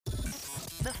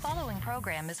following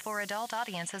program is for adult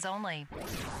audiences only.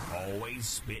 Always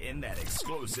spitting that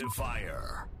explosive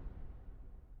fire.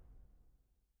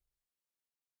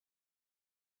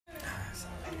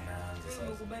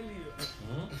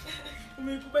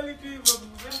 Umekubali tu hivyo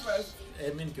breakfast.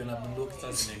 Mimi nikiona bunduki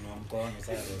sasa ninainua mkono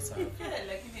sasa.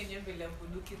 Lakini yenyewe mbele ya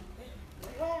bunduki.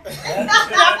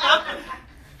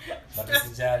 But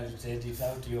sijali edit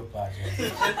out hiyo part.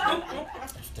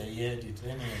 Tutaedit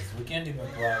anyways. Weekend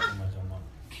imekuaje machoma?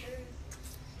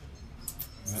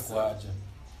 Imekuaje?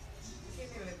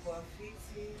 Imekuwa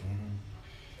fiti.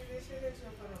 Shule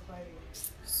tunapana pale.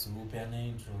 Super na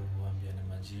intro huambia na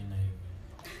majina hivi.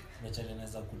 Mechale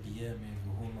naweza ku-DM hivi,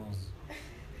 who knows?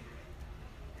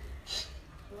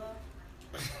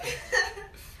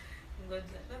 Ngoja.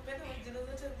 Napenda majina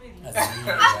zote mbili.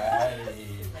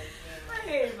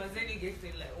 Hey, mazeni get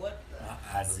like what?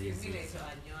 Azizi. Mimi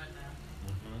naitwa Anyona.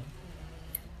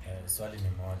 Swali ni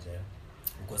moja.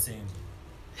 Uko single?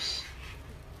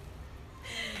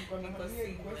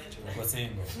 Uko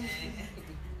single?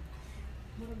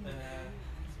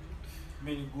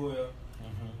 Mimi goya.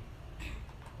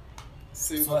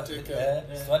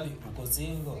 Swali uko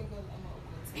single?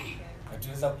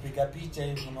 Tunaweza kupiga picha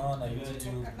hivi unaona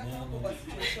YouTube nini?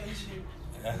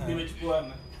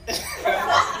 Nimechukuana.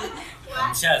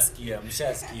 Mshasikia.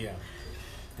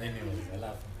 Anyways,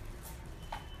 alafu.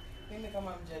 Mimi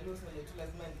kama mjaluo sasa tu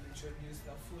lazima introduce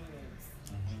the full names.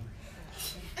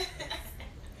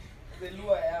 The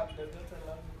Lua I am does not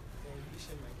allow me to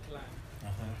mention my clan.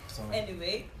 So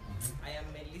Anyway, I am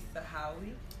Melissa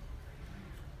Howie.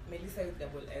 Melissa with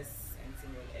double S and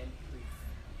single L, please.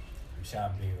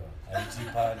 mshaambiwa.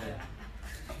 IG pale.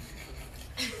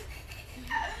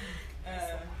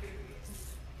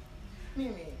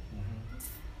 Mimi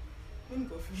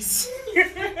confused.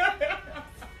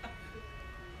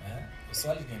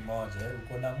 Swali ni moja,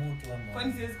 uko na mtu ama?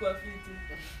 Kwani siwezi kuwa fiti?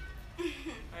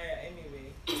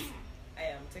 Anyway,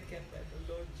 I am taken by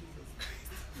the Lord Jesus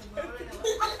Christ.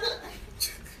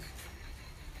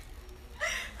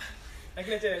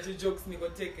 Lakini tena tu jokes niko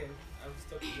taken. I'll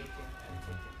stop joking. I'm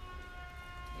taken.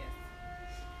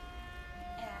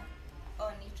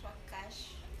 Yeah. Nitwa Cash.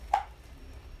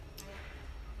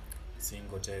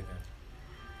 Single taken.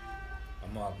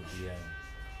 Ama wakudia.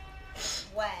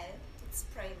 Well, it's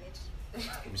private.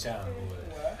 Mshaambiwa.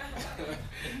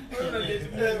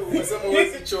 Unasema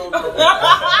wewe choma.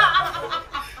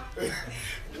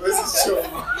 Wewe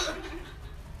choma.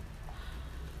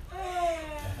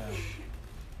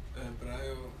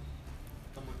 Brayo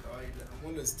kama kawaida. I'm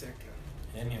always taken.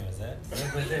 Anyways, wewe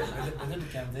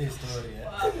tukianza hii story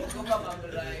Kama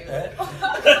Brayo.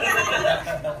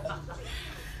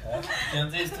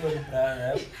 Tukianza hii story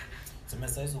Brayo.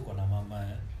 Tumesaizi uko na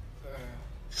mama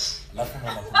Alafu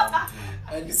kuna mtu.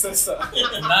 Hadi sasa.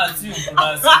 Tunasimu.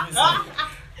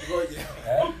 Ngoja.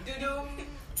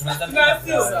 Tunataka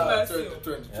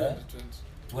 20.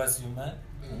 Tuassume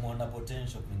umeona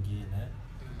potential kwingine.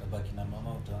 Utabaki na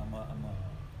mama ama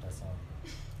utasoma.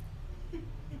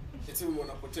 Eti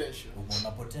umeona potential.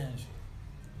 Umeona potential.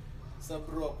 Sasa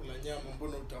bro kula nyama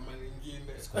mbona utamani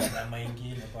nyingine? Sikuwa nyama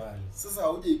nyingine pale. Sasa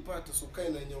hujaipata sukae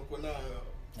na nyoko nayo.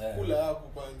 Kula hapo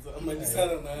kwanza. Amani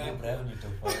sana na hapo. Brayo ni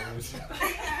tofauti.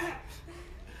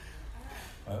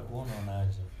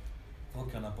 Unaonaje?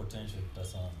 Ukiona potential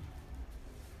utasoma.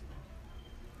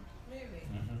 Mimi.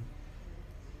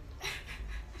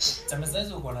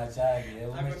 Tamesaizi uko na chali,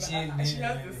 umechill nini? She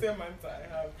has the same answer I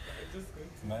have. I just going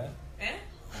to.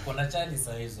 Uko na chali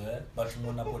saa hizo but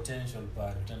unaona potential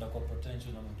pale. Utaenda kwa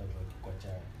potential na utabaki kwa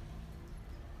chali.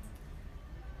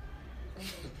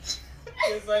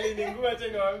 Swali ni ngumu acha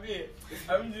niwaambie.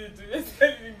 Amjui tu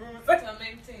swali ni ngumu sana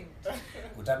maintain.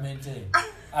 Uta maintain.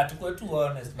 Tukwe tu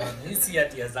honest man. Hisi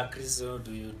ati as a Christian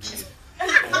do you do?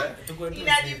 Tukwe tu. It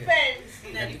depends.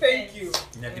 Thank you.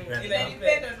 It depends. It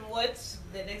depends on what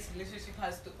the next relationship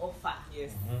has to offer.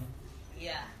 Yes.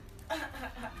 Yeah.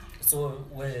 So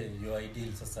where your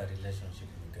ideal sasa relationship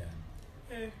ni gani?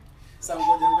 Sasa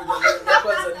ngoja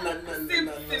kwanza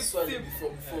na swali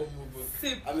before move.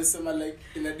 Amesema like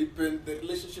ina depend the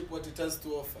relationship what it has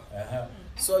to offer.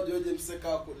 So George mseka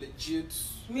wako legit.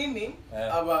 Mimi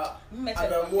aba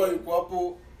anaamua yuko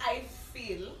hapo. I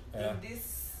feel in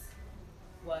this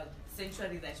world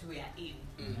century that we are in.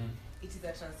 It is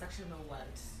a transactional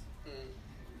world.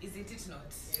 Isn't it not?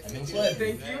 Yes.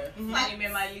 Thank you.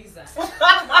 Nimemaliza.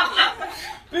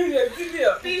 Period.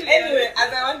 Anyway,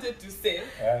 as I wanted to say,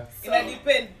 ina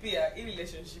depend pia in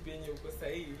relationship yenye uko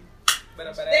sahihi.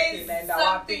 Barabara yake inaenda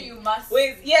wapi? You must.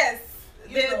 Wait, yes.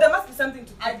 There must be something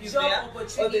to keep you job there,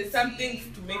 or there's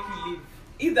something to make you live.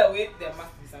 Either way, there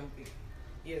must be something.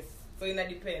 Yes. So ina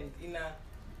depend.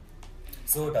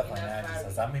 So utafanyaje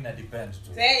sasa? Mimi na depend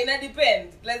tu. Ina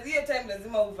depend. Like hiyo time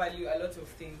lazima u value a lot of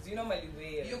things. You normally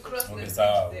wear. You cross the bridge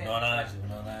there. Unaonaje?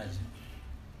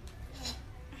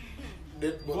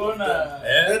 Date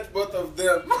both of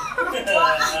them.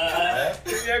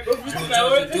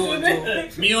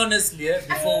 Me honestly,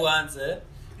 before once,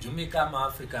 Jumi kama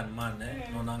African man,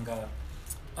 nonanga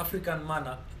African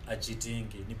man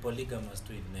achitingi, ni polygamous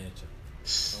to in nature.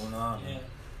 Unaona?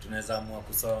 Tunaweza amua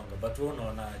kusonga, but wewe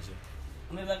unaonaje?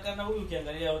 Unaweza kana huyu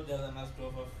ukiangalia out there na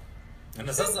stove.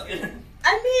 Na sasa I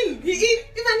mean,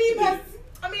 even he has,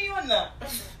 I mean, you know.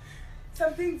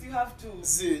 Some things you have to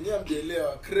see.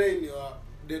 Nyamjelewa crane your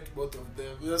date both of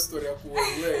them. Your story ya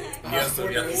kuwewe. Ndio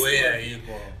story ya kuwewe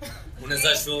iko.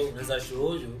 Unaweza show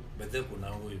huyu, but then kuna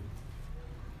huyu.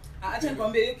 Acha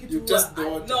nikwambie kitu.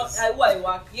 No, why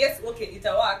work? Yes, okay, it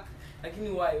a work. Lakini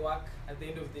why work at the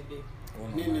end of the day?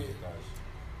 Nini?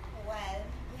 Well,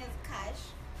 yes, cash.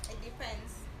 It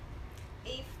depends.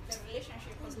 If the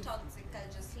relationship was toxic,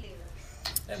 I'll just leave.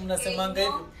 Mnasemanga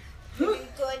hivyo. Feeling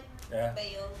good, Yeah.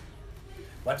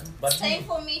 but But time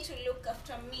for me to look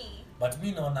after me. But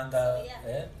me naonanga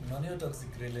unaona hiyo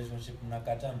toxic relationship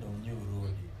mnakata ndo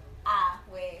mnyorudi.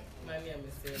 Where? Nani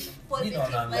amesema? Mimi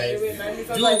naonanga Wewe nani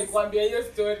sasa alikwambia hiyo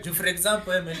story? For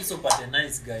example, Melissa upate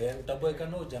nice guy, utaboeka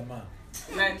na jamaa.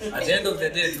 Nani? At the end of the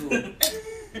day too.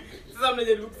 Sasa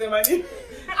mnaje look sema nini?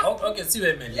 Okay, si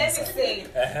wewe Melissa. Let me say,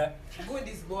 good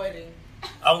is boring.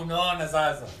 Au unaona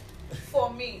sasa?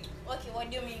 For me, Okay, what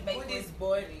do you mean by good good? is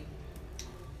boring.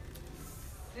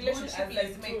 Relationship Good as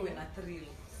is like made two. with a thrill.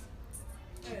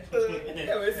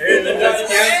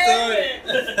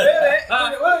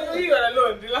 Wewe you are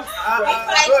alone. Relax.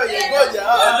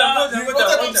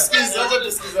 Ngoja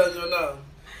tusikize Jona.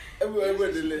 Hebu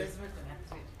endelee. There's made with a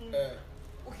thrill.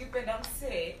 Ukipenda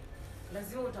msee,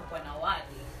 lazima utakuwa na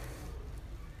wadi.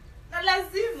 Na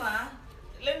lazima,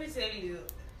 let me tell you,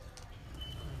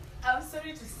 I'm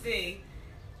sorry to say,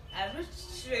 I'm not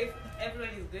sure if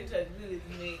everyone is going to agree with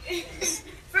me.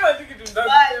 Sema tu kitu ndani.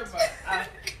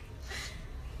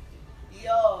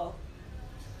 Yo,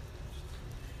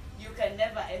 you can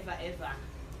never ever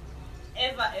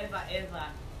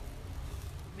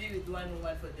be with one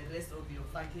woman for the rest of your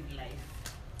fucking life,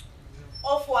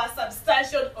 or for a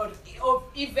substantial or of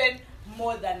even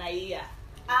more than a year.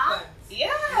 They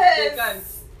Yes, can't.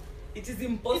 It is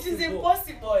impossible. it is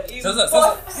impossible.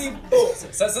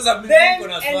 Sasa mimi Then niko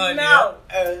na and swali. now.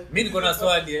 Mimi niko na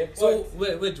swali. So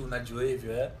wewe tu unajua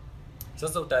hivyo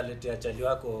Sasa utaletea chali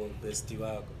wako bestie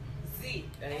wako.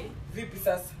 Vipi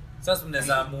sasa? Sasa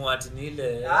mnaweza amua ati ni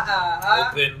ile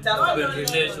open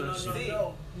relationship.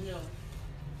 No.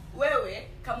 Wewe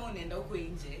kama unaenda huko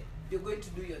nje, you're going to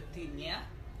do your thing, yeah?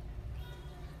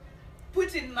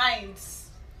 Put in mind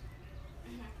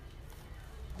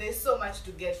there's so much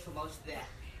to get from out there.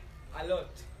 A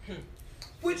lot.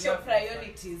 Put your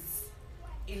priorities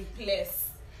in place.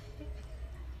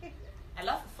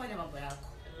 Alafu fanya mambo yako.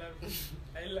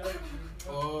 I love you.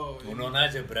 Oh.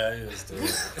 Unaonaje bra hiyo story?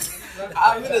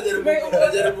 Mimi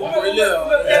najaribu kuelewa.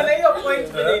 Unaelewa hiyo point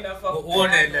vile inafaa.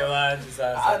 Unaelewaje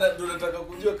sasa? Ndio nataka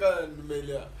kujua kama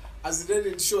nimeelewa. As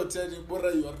in short, yani bora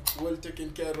you are well taken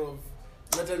care of.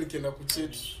 Hata nikienda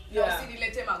kucheat. Na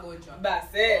usinilete magonjwa. Bas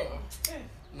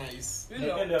Nice. You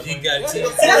know. Piga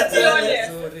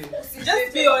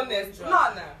Just be honest.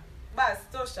 Unaona? Bas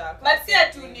tosha. But si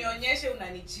ati unionyeshe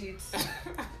unanicheat.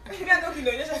 Mimi ndio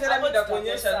kunionyesha sasa mimi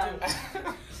nakuonyesha tu.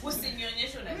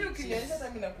 Usinionyeshe Mimi unanicheat. ukinionyesha sasa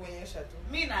mimi nakuonyesha tu.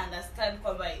 Mimi na understand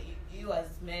kwamba you as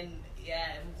men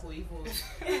mko hivyo.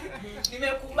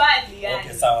 Nimekubali yani.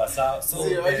 Okay, sawa. So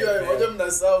wajua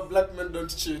mnasahau black men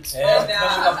don't cheat.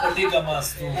 Tunataka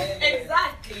polygamous tu.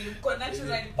 Exactly. Mko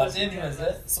naturally. But anyways,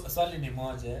 swali ni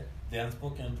moja, the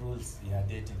unspoken rules ya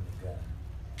dating the guy.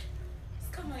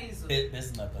 Kama hizo.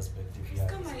 Based na perspective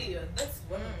yako. Kama hiyo, that's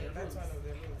one of the rules. That's one of the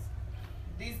rules.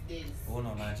 These days.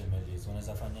 Unaonaje Melissa?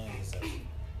 Unaweza fanya hiyo sasa?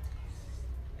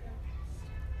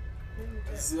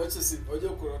 Si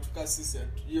wajua kuna tukaa sisi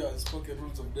hiyo unspoken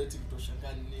rules of dating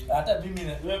toshangani nini. Hata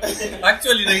mimi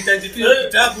actually nahitaji tu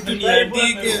kitabu tu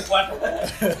niandike.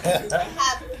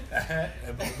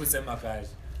 Kusema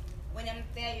kazi. When I'm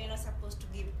there, you're not supposed to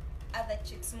give other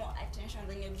chicks more attention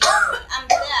than you're giving me. I'm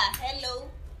there.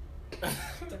 Hello.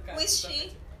 Who is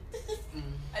she?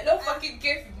 I don't fucking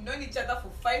care if you've known each other for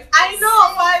 5 I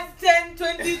know 5, 10,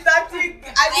 20, 30.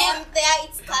 I am there.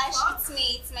 It's cash. It's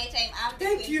me. It's my time. I'm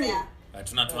Thank you. there.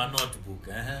 Tunatoa notebook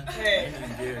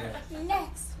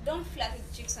Next, don't flirt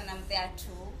with chicks when I'm there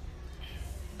too.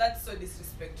 That's so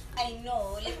disrespectful. I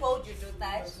know. Like, why would you do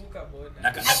that? I don't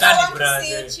Nakani want to see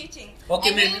brother. you cheating.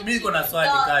 Okay, I mean, mimi niko na swali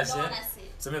don't kashe. wanna see.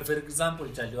 Sema for example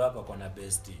chali wako ako na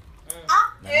bestie.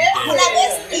 Kuna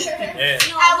bestie.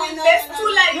 I will best to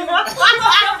like you.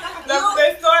 The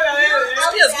best one wewe.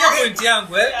 Sikia point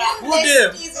yangu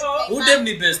Udem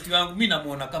ni best wangu. Mimi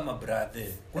namuona kama brother.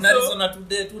 Kuna reason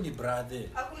today tu ni brother.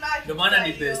 Ndio maana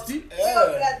ni bestie.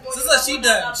 Sasa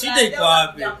shida iko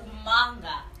wapi? Ya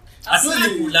kumanga. Atuli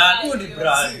kula tu ni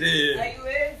brother.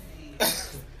 Haiwezi.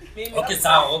 Okay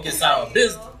sawa.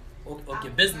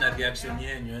 Best na reaction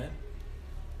yenyu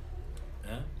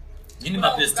Nini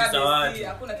mabesti za watu?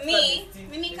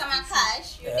 Mimi kama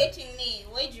Cash, you're dating me.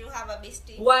 Why do you have a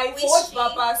bestie? Why? For what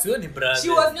purpose? Sio ni brother. She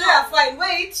was there fine.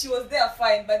 Wait, she was there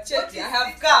fine, but Chetty, I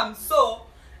have come, so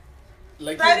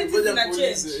like priorities na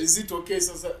change. Is it okay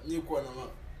sasa ni kuwa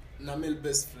na male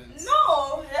best friends?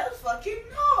 No, hell fucking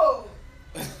no.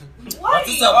 Why?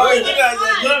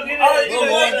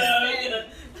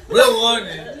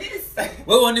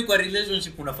 Wewe uone kwa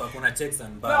relationship unafaa kuna checks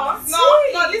and balances.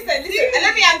 No, listen.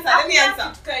 Let me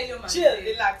answer. Chill,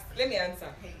 relax. Let me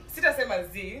answer. Sitasema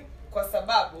Z kwa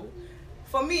sababu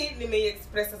for me nime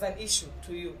express as an issue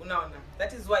to you. Unaona?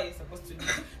 That is why you're supposed to do.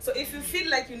 So if you feel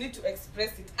like you need to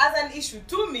express it as an issue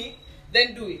to me,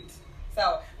 then do it.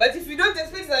 Sawa. But if you don't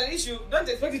express it as an issue, don't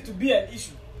expect it to be an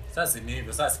issue. Sasa ni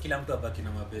hivyo. Sasa kila mtu abaki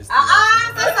na mabesti.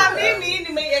 Sasa mimi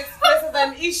nime express as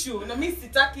an issue na mimi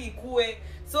sitaki ikue.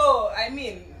 So I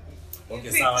mean,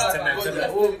 okay, sawa.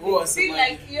 Feel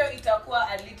like hiyo itakuwa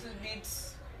a little bit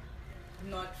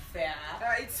not fair.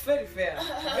 It's very fair.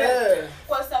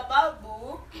 Kwa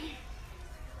sababu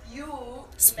you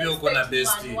sio uko na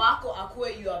bestie wako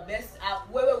akuwe your best,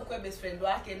 wewe uko best friend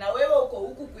wake na wewe uko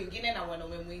huku kwingine na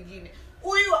mwanaume mwingine.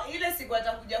 Huyu ile siku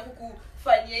atakuja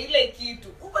kukufanyia ile kitu.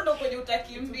 Uko ndo kwenye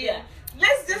utakimbia.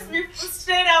 Let's just be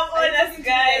straight up honest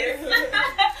guys.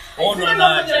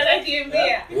 Unaonaje?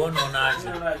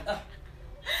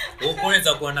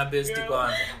 Uko kuwa na bestie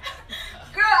kwanza.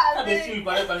 Girl, bestie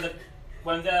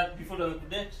kwanza before the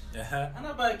date.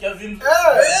 Anaba cousin.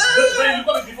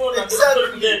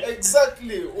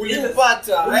 Exactly.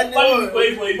 Ulimpata.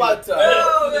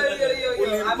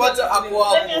 Ulimpata hapo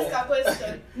hapo. Let me ask a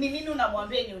question. Ni nini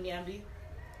unamwambia yenye uniambie?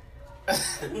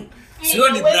 Sio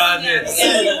ni brother.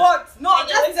 What? No,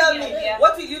 just tell me.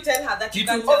 What will you tell her that you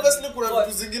can't tell? Obviously kuna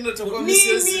vitu zingine tutakuwa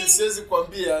siwezi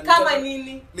kuambia. Kama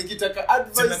nini? Nikitaka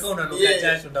advice. Sema kama unanuka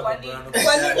jasho ndakwambia unanuka.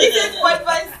 Kwa nini hizo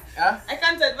advice? I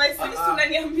can't advise you.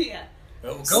 Unaniambia.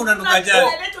 Kama unanuka jasho.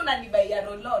 Leo unanibaia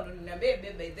rololo, unaniambia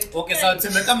bebe. Okay, sawa,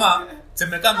 sema kama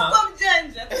kwa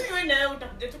mjanja. Wewe na wewe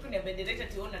utakuja tu kuniambia direct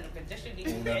ati unanuka jasho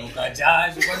nini? Unanuka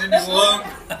jasho kwani ni uongo.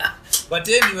 But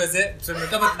anyways, sema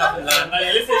kama tunapulana.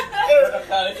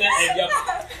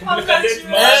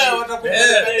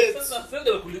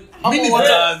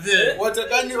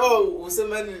 Watakani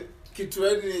usemani kitu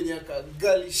yenye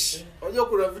kagalish. Unajua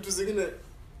kuna vitu zingine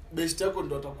best yako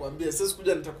ndo atakwambia. Sasa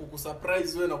kuja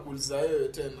nitakukusurprise wewe na kuuliza wewe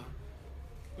tena.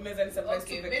 Unaweza ni surprise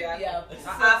Okay, peke yako.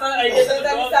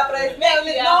 surprise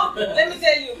me. No, let me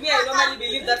tell you. Me, I normally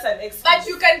believe that's an excuse. But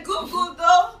you can Google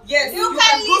though. Yes, You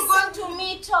can listen to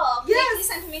me talk. Yes. Like,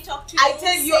 listen to me talk to you. I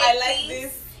tell you, I like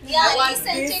this. Yeah, I want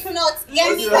listen, this. take notes.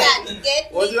 Get me that.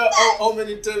 Get me that. How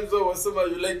many times you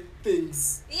like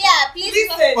things? Yeah, please.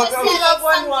 Listen, just you have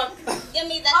like one. Give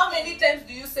me that. How many times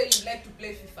do you say you like to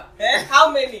play FIFA? How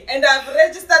many? And I've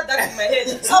registered that in my head.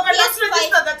 So but let's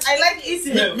register that I like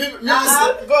eating.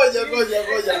 Ngoja.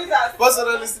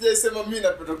 Personally sijaisema mimi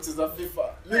napenda kucheza FIFA.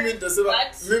 Mimi nitasema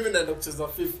mimi naenda kucheza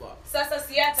FIFA. Sasa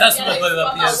si hata. Sasa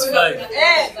unabeba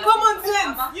PS5. Common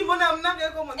sense. You mbona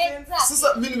mnavyo common sense? Exactly.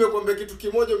 Sasa mimi nimekuambia kitu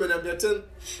kimoja umeniambia 10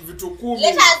 vitu 10.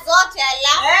 Leta zote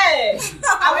ala.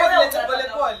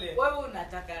 Pole. Wewe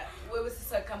unataka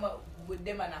sasa kama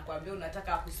Dema nakwambia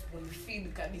unataka kuspoon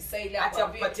feed kabisa ile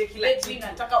akupatie kila kitu.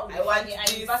 Nataka ufanye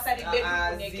anniversary baby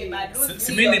uniweke baluzi.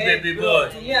 Simini baby boy.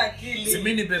 Tumia akili.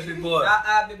 Simini baby boy.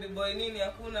 Baby boy nini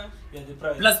hakuna? Yeah, the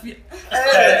price. Plus pia.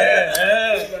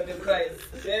 You are the prize.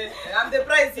 I'm the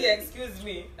prize here, excuse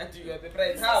me. And you are the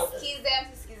prize. How?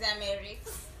 Skiza Mary.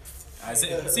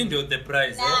 Si ndio the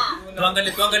price.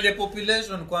 Nah. Tuangalie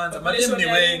population kwanza. Madem ni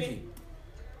wengi.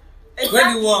 Exactly.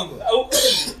 Kwani uongo?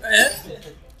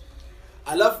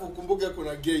 Alafu ukumbuke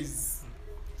kuna gays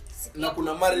na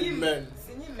kuna married men.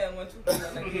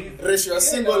 Ratio ya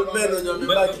single men wenye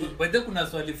wamebaki. Baada kuna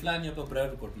swali fulani hapa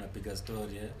private kwa tunapiga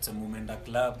story Sasa mumeenda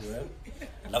club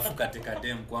alafu katika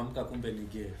dem kuamka kumbe ni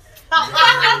gay.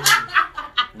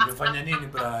 Ungefanya nini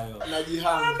brayo?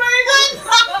 Najihang. Oh my god.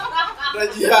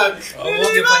 Najihang.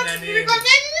 Ungefanya nini?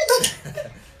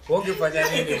 Ungefanya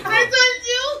nini? I told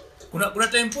you. Kuna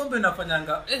time pombe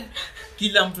nafanyanga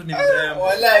kila mtu ni mrembo.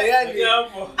 Wala yani.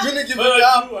 Mimi nikifika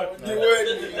hapo ni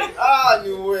weni. Ni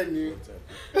weni.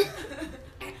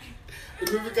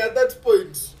 Imefika at that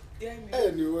point. Yeah,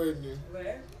 Anyway.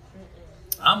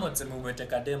 Amo tseme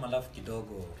umeteka dem alafu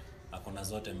kidogo akona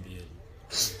zote mbili.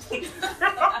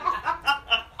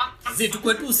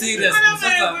 Tukwe tu serious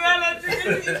sasa.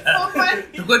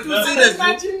 Tukwe tu serious.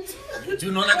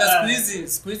 Tunaona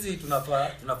siku hizi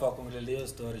tunafaa kuongelea hiyo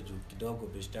story juu kidogo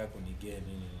best yako ni gay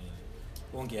nini.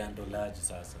 Ungeandolaje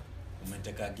sasa?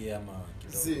 Umeteka gay ama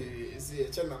kidogo?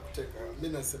 Achana kuteka.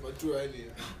 Mimi nasema tu yani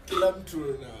kila mtu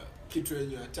na kitu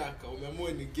yenye ataka.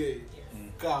 Umeamua ni gay.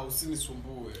 Kaa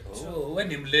usinisumbue. Wewe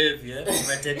ni mlevi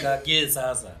umeteka gay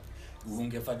sasa.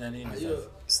 Ungefanya nini sasa?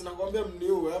 Sinakwambia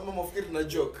mniue ama mafikiri na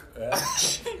joke.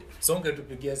 So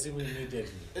ungetupigia simu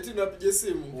immediately. Eti napigia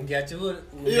simu. Ungeacha hiyo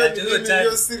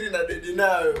hiyo siri na dedi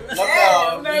nayo.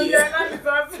 Labda unaambia nani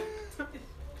sasa?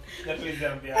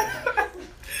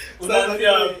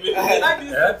 Unaambia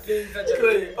wapi?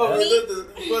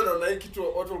 Na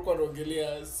kitu watu walikuwa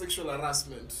wanaongelea sexual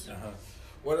harassment.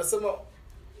 Wanasema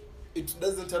it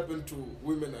doesn't happen to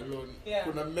women alone.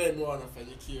 Kuna men wao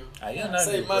wanafanyikia.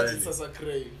 Sasa imagine sasa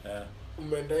Cray.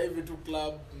 Umeenda hivi tu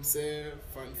club, msee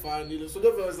fun ile. So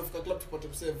ndio unaweza fika club tupate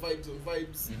msee vibes on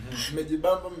vibes.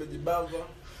 Mmejibamba.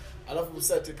 Alafu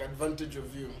msee take advantage of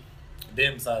you.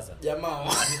 Dem sasa. Jamaa.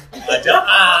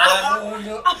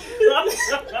 No.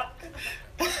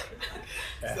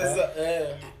 Sasa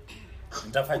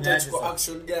nitafanyaje sasa?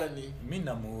 Action gani? Mimi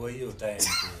namuua hiyo time tu.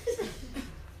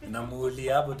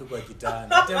 Namuulia hapo tu kwa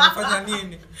kitanda. Atamfanya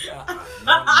nini?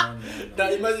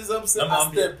 Na imagine some step.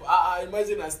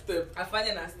 Imagine a step.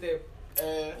 Afanye na step.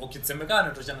 Ukisemekana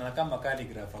tochana na kama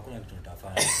calligraph hakuna kitu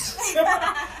utafanya.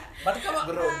 But kama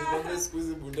bro, ni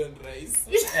squeeze bunden rice.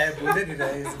 Bunden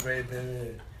rice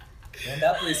baby. Nenda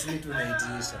hapo isini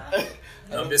tunaitisha.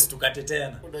 Naomba tukate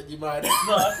tena. Unajimada.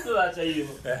 No, hata acha hiyo.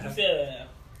 Mse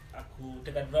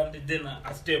akuteka advantage tena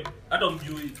a step. Hata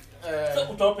mjui. So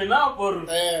utaopen up or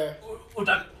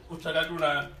utaka tu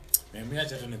na mimi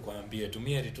acha tu nikwambie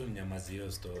tumie tu nyamazi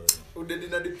hiyo story. Udedi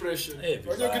na depression.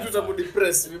 Unajua kitu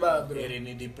utakudepress vibaya bro.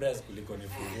 Ni depress kuliko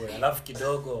nifungue. Alafu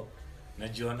kidogo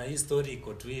najiona hii story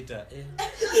iko Twitter.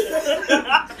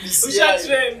 Usha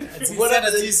trend.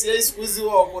 Bora DCI squeeze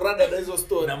wao kurada na hizo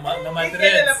story. Na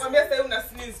madress. Ndio nakwambia sasa una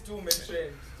sneeze tu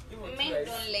umetrend. Men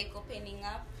don't like opening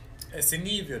up. Si ni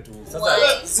hivyo tu.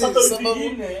 Sasa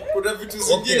sababu kuna vitu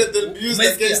zingine they'll be used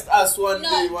against us one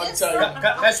day one time.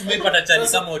 Kasi umepata chali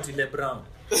kama Otile Brown.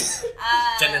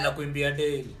 Chali na kuimbia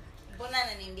daily. Mbona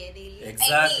ananiambia daily?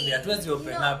 Exactly. Hatuwezi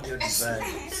open up your design.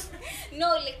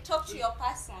 No, like talk to your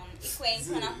person. Ikwe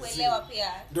mtu anakuelewa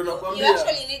pia. You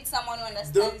actually need someone who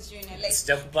understands you, like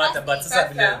sijakupata but sasa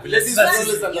vile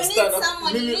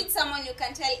you need someone you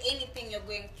can tell anything you're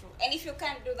going through. And if you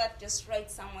can't do that, just write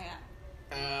somewhere.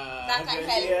 That can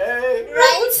help.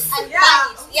 Write and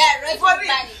ban it. Yeah, write and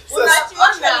ban it. You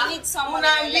actually need someone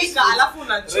unaandika alafu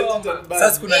unachoma.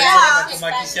 Sasa kuna reason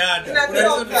kama kishada.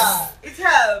 It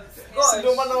helps.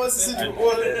 Ndio maana wasisi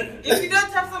tuko. If you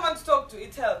don't have someone to talk to,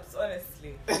 it helps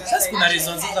honestly. Sasa kuna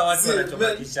reasons sasa watu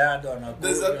wanachoma kishada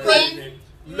wanakuwa.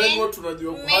 Men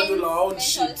tunajua kuhandle our own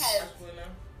shit.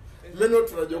 Men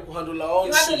tunajua kuhandle our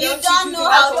own shit. You don't know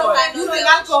how to handle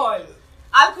alcohol.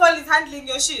 Alcohol is handling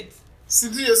your shit.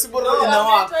 Sindio si bora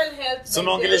inawaka. So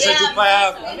naongelesha chupa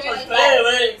yako.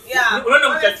 Unaona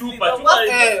mtachupa.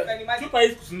 Chupa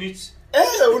is snitch.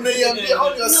 Unaiambia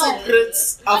all your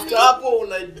secrets. After hapo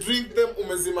una drink them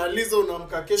umezimaliza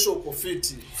unamka kesho uko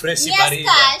fiti. Fresh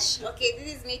barida. Cash. Okay,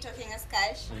 this is me talking as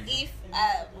Cash. If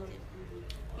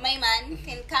my man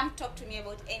can come talk to me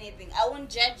about anything, I won't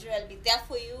judge you. I'll be there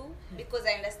for you because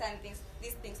I understand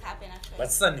these things happen actually.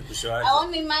 But sasa nikushauri. I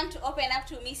want my man to open up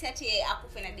to me sati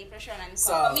akufe na depression and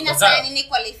kwa mimi nafanya nini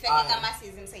qualify kama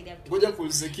sizi msaidia mtu. Ngoja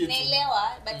kuulize kitu.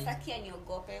 Naelewa but saki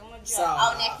aniogope. Unajua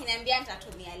au ni akiniambia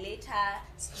nitatumia later,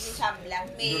 nita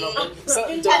blackmail.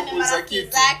 Nitakuuliza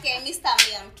kitu. Zake Mr.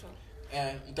 Mia mtu.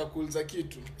 Nitakuuliza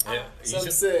kitu.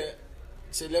 Sasa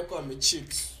chele yako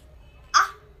amecheat.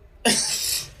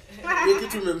 Hiyo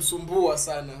kitu imemsumbua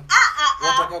sana.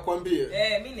 Nataka kwambie.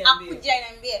 Mimi niambie. Akuja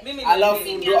niambie. Mimi alafu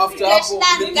ndo after hapo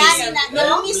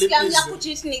na mimi sikiambia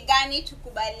kucheat ni gani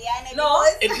tukubaliane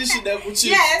eti shida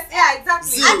kucheat. Yes, yeah,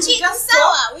 exactly. Just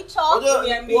sawa, we talk.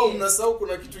 Kwa mnasahau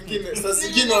kuna kitu kingine. Sasa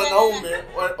zingine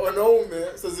wanaume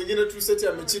sasa zingine tu seti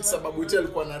amecheat sababu eti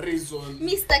alikuwa na reason.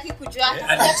 Mimi sitaki kujua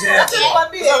hata.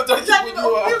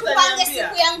 Pange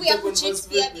siku yangu ya kucheat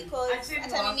pia because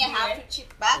hata mimi I have to cheat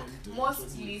back.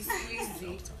 Mostly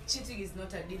cheating is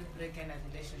not a deal breaker in a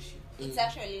relationship. It's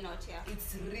actually not, yeah.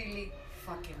 It's really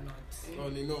fucking not. No,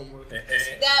 ni normal. There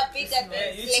are bigger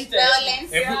things like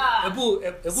violence.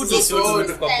 Ebu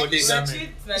tusio kwa polygamy.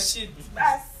 Na cheat.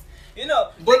 Bas. You know,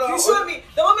 like you show me,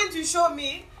 the moment you show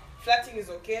me flirting is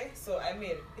okay, so I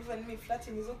mean, even me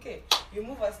flirting is okay. You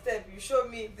move a step, you show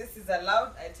me this is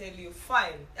allowed, I tell you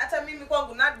fine. Hata mimi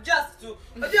kwangu not just to,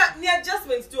 but ni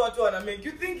adjustments tu watu wana make.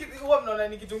 You think it huwa mnaona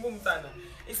ni kitu ngumu sana.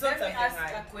 It's not something hard. Let me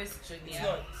ask a question here. It's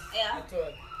not. Yeah. At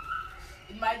all.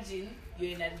 Imagine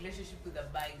you're in a relationship with a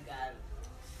bi girl.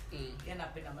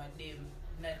 Yanapenda madem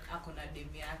na ako na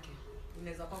dem yake.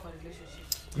 Unaweza kuwa kwa relationship.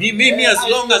 Me as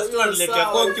long as tu anileta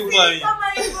concubine.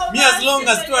 Me as long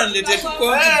as tu anileta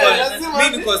concubine.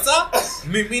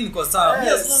 Mimi niko sawa. Me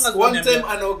as long as one time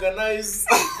unorganized.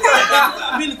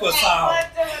 Mimi niko sawa.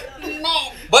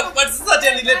 But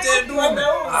sasa anileta ndume.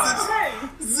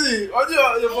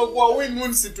 Unajua yapokuwa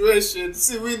win-win situation,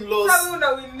 si win-loss. Sasa una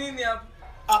win nini hapo?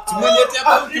 Tumeletea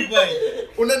concubine.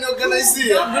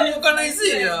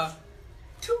 Unaniorganizia.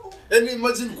 And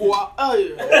imagine kuwa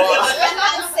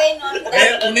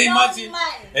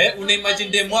una imagine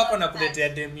dem wako na kuletea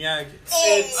dem yake.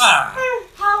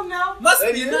 How now? Must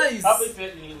be nice. How is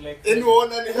it like? And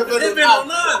unaona ni heaven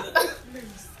on earth.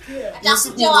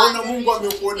 Unaona Mungu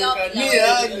amekuonekania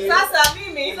yani. Sasa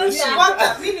mimi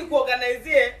kwanza mimi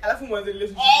kuorganize alafu mwanze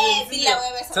relationship. Bila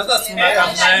wewe sasa. Sasa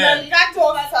tunakaa naye.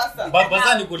 Sasa.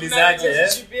 Baba nikuulizaje?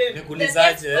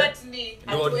 Nikuulizaje?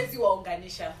 Hatuwezi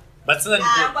waunganisha. But sasa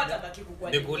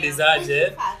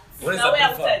nikuulizaje?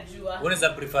 Unaweza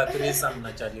prefer threesome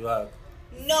na chali wako?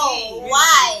 No,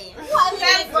 why?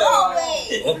 No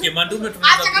way. Okay, mandume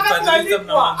tunaweza prefer threesome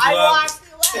na manzi wako.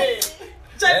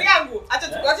 Chali yangu acha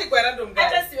tuache kwa random guy.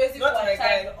 Hata siwezi Not kwa my guy.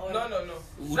 time. No.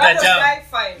 Utajam. Guy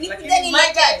fine. Lakini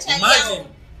my guy.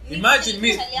 Imagine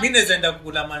mimi naenda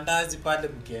kukula mandazi pale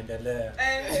mkiendelea.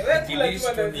 Wewe kula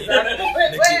tu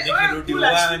nikirudi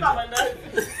uwanja.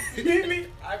 Mimi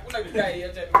hakuna guy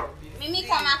acha nikwambie. Mimi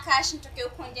kama cash nitoke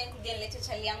huko nje nikuje nilete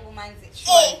chali yangu manzi.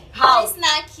 How? It's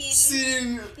not killing. Si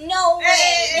No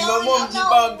way. mama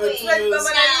mjibambe tu.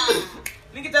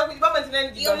 Nikitaka kujibamba tena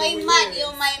nikibamba. You're my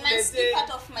man. Stay part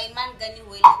of my man gani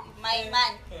wewe. My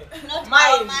man. Not mine.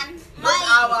 our man.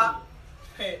 Our.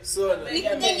 So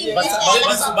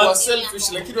but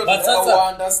selfish lakini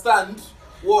wa understand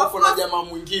wao kuna jamaa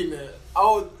mwingine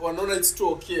au wanaona it's too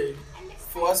okay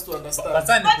for us to understand.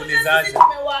 Sasa nikuulizaje?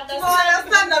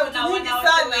 Understand na wingi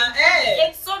sana.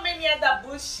 It's so many other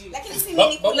bullshit. Lakini si mimi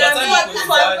wait.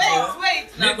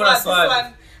 Mimi kuna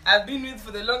swali. I've been with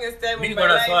for the longest time. Mimi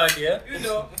kuna swali you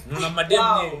know. Nuna madem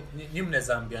ni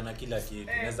mnaweza ambiana kila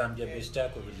kitu. Unaweza ambia best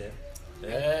yako vile.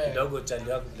 Kidogo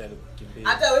chali wako vile alikukimbia.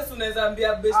 Hata wewe unaweza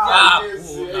ambia best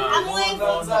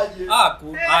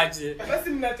yako. Aje. Basi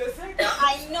mnateseka.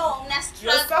 I know, mna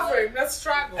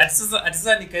struggle.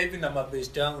 Atisa nika hivi na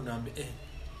mabest yangu naambia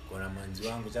kuna manzi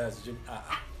wangu sasa sijui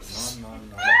no.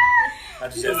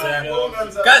 Atujazana.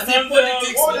 Kazi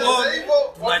politics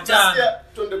tunachana.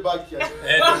 Twende back here.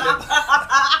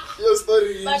 Your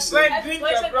story is hata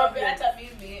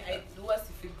mimi I do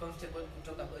feel comfortable to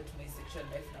talk about my sexual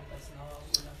life na personal wangu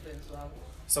na friends wangu.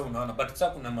 So unaona but sasa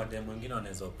kuna madem wengine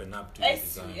wanaweza open up to you.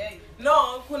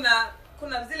 No,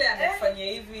 kuna zile amekufanyia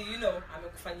hivi, you know,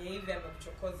 amekufanyia hivi,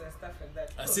 amekuchokoza stuff like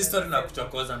that. Sister na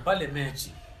kuchokoza pale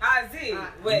mechi.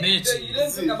 Wait, you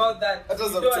don't think about that. Hata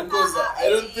za kuchokoza. I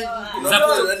don't think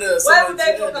why would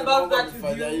I talk about that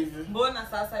with you? Mbona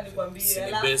sasa nikwambie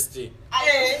ala. Bestie.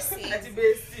 Ati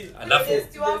bestie. Alafu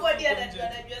bestie wangu hadi anajua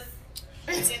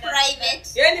private.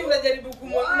 Yani mnajaribu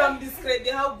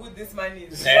kumdescribe how good this man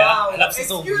is. Wow. Alafu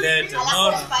sasa umlete.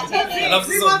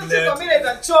 Alafu sasa umlete. Kwa mimi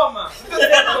za choma.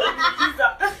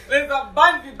 Let's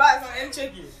ban vibaya and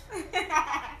check it.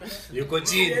 Yuko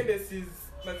chini.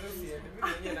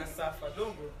 Mimi na safa.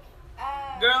 Don't go.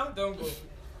 Girl, don't go.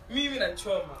 Mimi na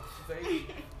choma.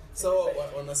 So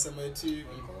wanasema eti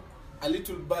a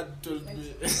little bird told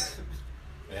me.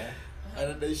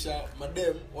 Anadaisha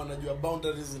madem wanajua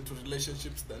boundaries into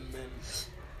relationships than men.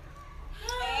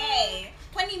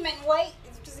 Kwani men why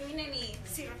vitu zingine ni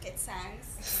rocket science.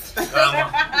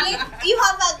 You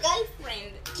have a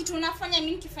girlfriend. Kitu unafanya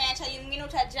mimi nikifanya chali mwingine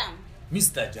utajam.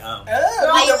 Mr. Jam.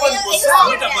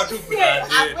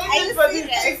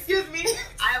 Excuse me.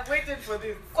 I have waited for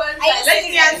this. Let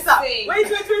me answer. Wait.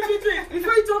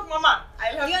 Before you talk, Mama,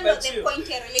 I'll have you know the point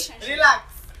in relationship. Relax.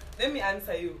 Let me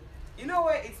answer you. You know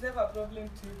why it's never a problem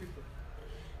to you people?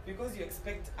 Because you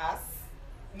expect us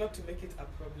not to make it a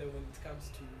problem when it comes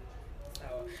to you.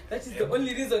 That is the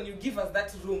only reason you give us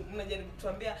that room.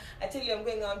 I tell you I'm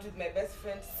going out with my best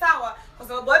friend. Sawa, kwa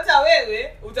sababu hata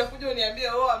wewe utakuja uniambie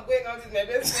I'm going out with my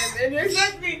best friend and you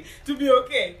expect me to be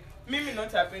okay. Mimi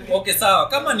not happening. Okay, sawa.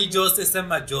 Kama ni Jose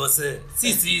sema Jose.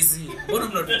 Si. Mbona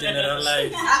mnatu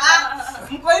generalize?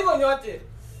 Mko hivyo nyote.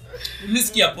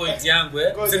 nisikia point yangu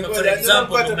sema for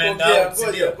example umeenda out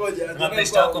ndio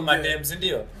mabeshta yako madem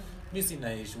ndio mimi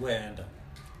sina issue weenda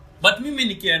but mimi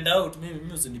nikienda out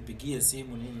mimi usinipigie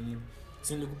simu nini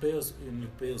si nikupea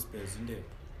space ndio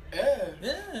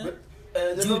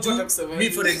me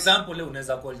for example leo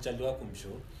unaweza call chali wako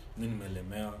mshow mimi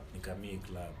nimelemewa nikamii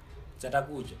club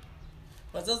chatakuja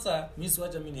kwa sasa mimi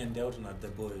siwacha mimi niende out na the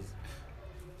boys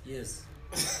yes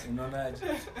unaonaje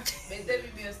Baadaye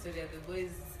mimi story ya the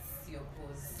boys sio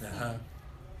pose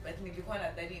but nilikuwa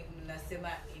nadhani mnasema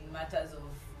in matters of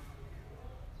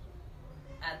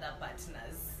other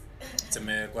partners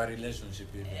sema kwa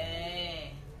relationship hivi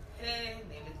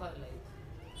nilikuwa like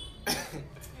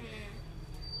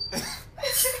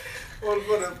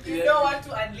you don't want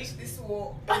to unleash this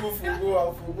war.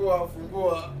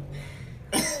 Fungua.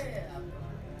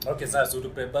 Okay, sasa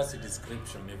utupe basi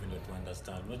description hivi ndio tu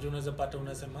understand. Unajua unaweza pata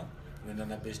unasema unaenda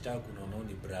na best yako unaona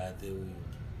ni brother huyu.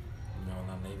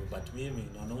 Unaona na hivyo but mimi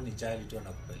naona ni chali tu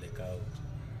anakupeleka out.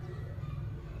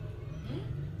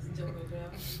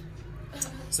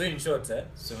 So in short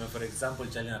so for example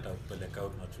chali atakupeleka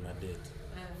out na tuna date.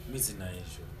 Mimi sina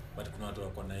issue but kuna watu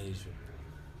wako na issue.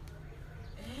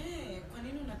 Kwa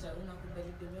nini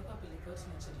unakubali demu yako apeleke out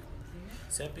na chali mwingine?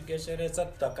 Siapige sherehe sasa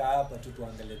tutakaa hapa tu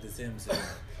tuangalie the same thing.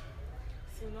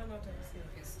 See, no, not saying.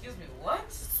 Excuse me,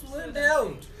 what? Went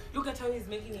out. Look at how he's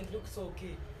making it look so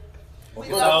okay.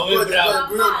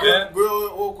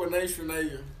 Go uko na issue na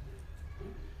hiyo.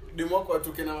 Demu wako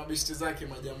atoke na mabeshte zake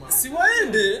majamaa. Si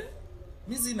waende.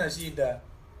 Mimi sina shida.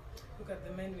 Look at the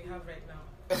men we have right now.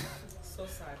 So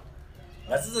sad.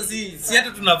 Sasa si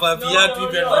hata tunavaa viatu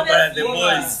hivi tunavaa the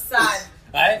boys. Sad.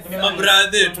 Hai, ni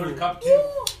mabrother tu.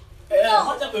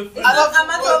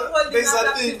 There's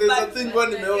a thing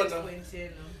one nimeona.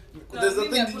 There's a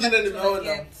thing nyingine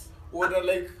nimeona. What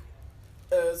like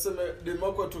sema demu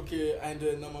wako atoke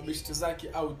aende na mabeshte zake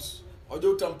out.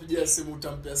 Unajua utampigia simu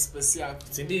utampea space yako.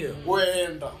 Si ndio? Wewe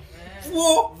enda.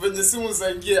 Venye simu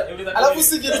zaingia. Alafu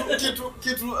si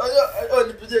kitu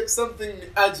nipigie something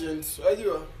urgent.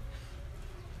 Unajua?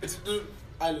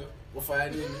 Alo, wafanya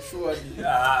nini? Surely.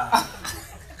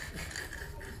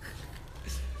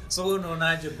 So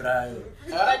unaonaje Brayo?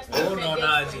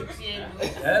 Unaonaje?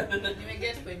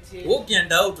 Nimeget point here.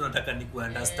 Ukienda out unataka ni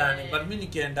understanding but mimi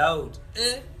nikienda out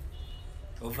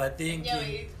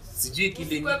overthinking. Sijui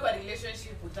kile kwa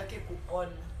relationship utake kuon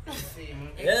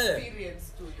experience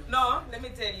to you. No, let me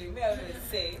tell you. Me always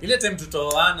say. Ile time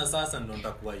tutoana sasa ndo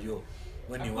nitakuwa yo.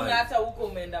 When you are. Hata huko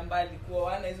umeenda mbali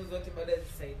kuoana hizo zote baada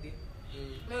zisaidie.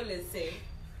 Me always say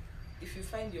if you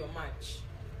find your match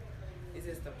is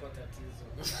the tatizo.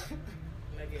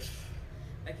 Nage.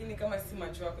 Lakini kama si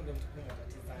match wako ndio mtakuwa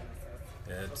mtatizana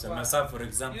sasa. Tuseme sasa for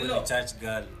example ni church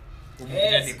girl.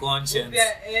 Ni conscience.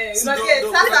 You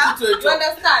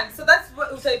understand? So that's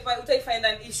what utai find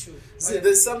an issue. See,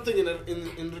 there's something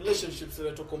in relationships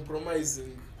that are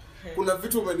compromising. Kuna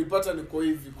vitu umenipata niko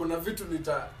hivi. Kuna vitu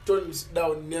nita tone it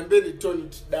down. Niambie ni tone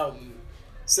it down.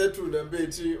 Setu niambie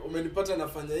eti umenipata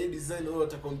nafanya hii design wewe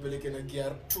utakompeleke na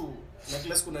gear 2. Na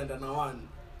class kunaenda na 1.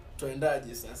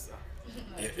 Tuendaje sasa?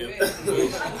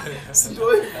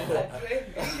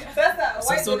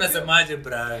 Sasa unasemaje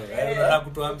Brayo? Unataka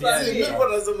kutuambia nilikuwa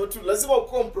nasema tu lazima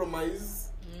compromise.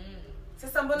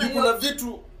 Sasa mbona kuna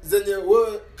vitu zenye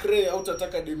wewe Cray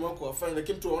hautataka demu wako afanye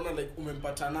lakini mtu aona like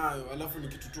umempata nayo alafu ni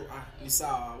kitu tu ni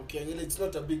sawa. Ukiangalia it's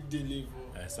not a big deal hivyo.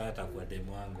 Sasa atakuwa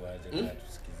demu wangu aje kwa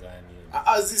tusikizani.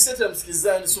 Azisete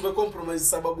msikizani sume compromise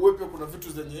sababu wewe pia kuna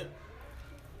vitu zenye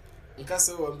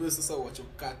nikasa wewe ambaye sasa uache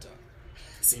kukata.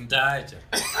 Sintaacha.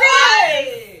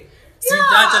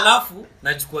 Sintaacha alafu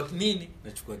nachukua nini?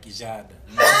 Nachukua kishada.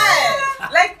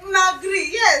 Like na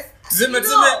agree, yes.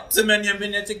 Tuseme niambie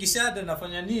niache kishada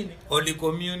nafanya nini? Holy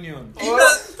communion.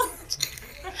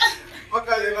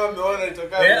 Paka leo ameona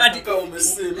itoka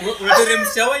umesimu.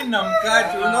 Unateremsha wine na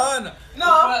mkate, unaona? No.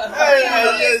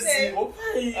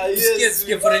 Yes,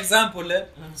 for example,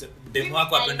 demu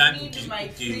wako apendani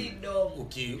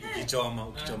ukichoma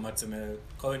tuseme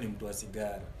kwa ni mtu wa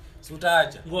sigara. Si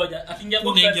utaacha. Ngoja,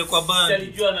 akiingia kwa bandi.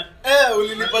 Alijua na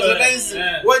ulinipata nice.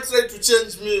 Why try to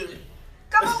change me?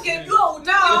 Kama ungejua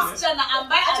msichana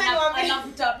ambaye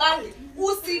anavuta bangi,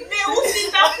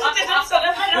 usitafute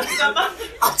anavuta bangi.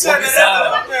 Achana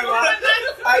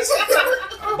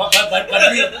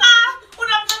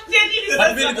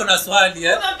mimi niko na swali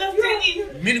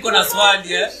Mimi niko na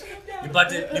swali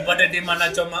Nipate dema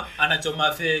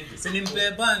anachoma fegi. Si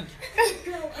nimpe bangi.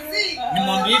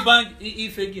 Nimwambie bank hii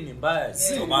fake ni mbaya.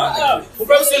 Sio maana.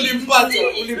 Ubasi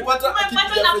ulimpata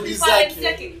akipiga feji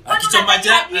zake. Akichoma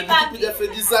akipiga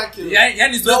feji zake.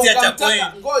 Yaani zote ya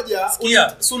chakula. Ngoja,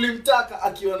 ulimtaka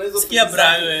akiona hizo. Sikia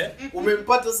bra wewe.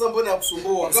 Umempata sasa mbona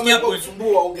yakusumbua? Kama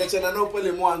yakusumbua ungeachana nao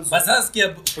pale mwanzo. Basi sikia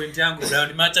point yangu bra.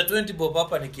 Nimeacha 20 bob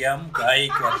hapa nikiamka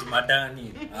haiko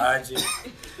atimadani. Aje.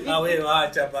 Wewe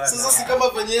acha bana. Sasa si kama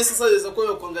venye sasa yaweza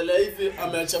kwa kuangalia hivi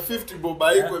ameacha 50 bob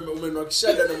haiko umenwa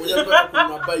kishaga na mwenyewe mpaka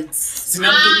kuna bites.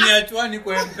 Sinamtumia chwani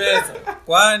kwa M-Pesa.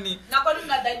 Kwani na kwani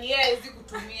unadhani yeye hizi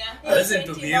kutumia? Hawezi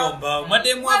nitumie mbao.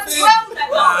 Mademu wa fake. No.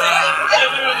 Mademu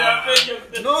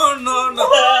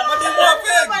wa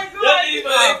fake.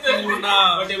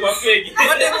 Mademu wa fake.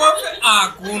 Mademu wa fake.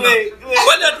 Hakuna.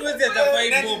 Wala hatuwezi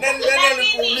atafai bob. Nani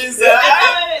alikuuliza?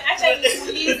 Acha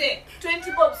nikuulize.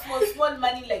 20 bob small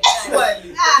money like that.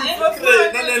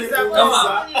 Nani alikuuliza?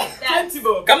 20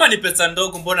 bob. Kama ni pesa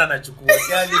ndogo mbona anachukua?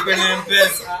 Si alipe na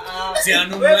M-Pesa. Si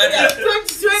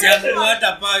anunua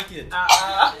hata packet.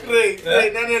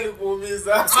 Nani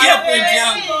alikuuliza? Sikia point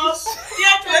yangu.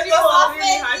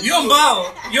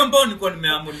 Hiyo mbao nilikuwa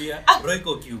nimeamulia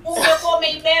Royco Cube. Ungekuwa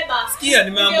umeibeba. Sikia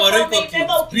nimeamua Royco Cube,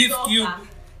 beef cube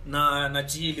na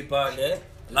chili pale.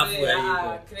 Alafu ya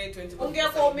hivyo.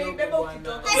 Ungekuwa umeibeba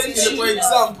ukitoka. Ilikuwa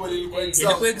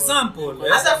example.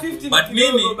 Hata 50 but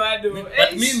mimi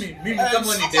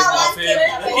kama ni demo fake.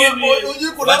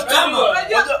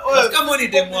 Kama ni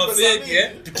demo fake,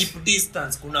 to keep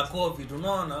distance kuna covid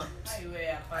unaona?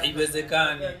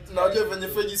 Haiwezekani. Unajua venye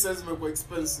fake size imekuwa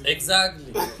expensive.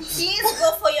 Exactly. Please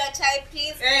go for your type,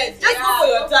 please. Just go for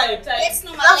your type. Let's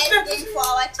normalize going for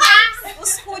our types.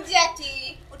 Usikuje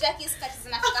ati utaki skati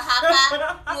zinafika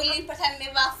hapa. Ulipata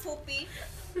nimevaa fupi.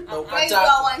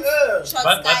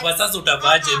 But sasa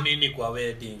utavaje nini kwa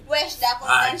wedding?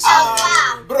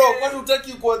 Bro, kwani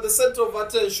utaki kuwa the center of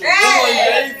attention?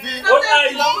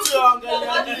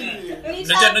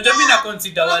 Unajua mimi na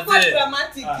consider wazee.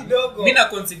 Mimi na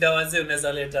consider wazee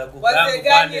unaweza leta kukangu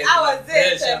pale.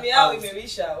 Wazee time yao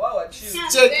imeisha. Wao wachizi.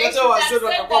 Check hata wazee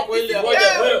watakuwa kwa ile.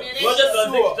 Ngoja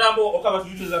tuanze kitambo kama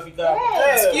tujutu za fika.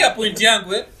 Sikia point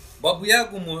yangu babu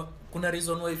yangu kuna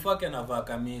reason why fuck anavaa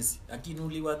kamisi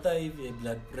akinuliwa taa hivi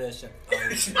blood pressure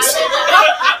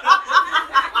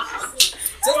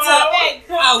sasa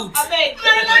out.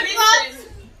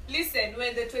 Listen, we're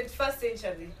in the 21st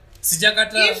century.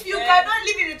 Sijakata. If you cannot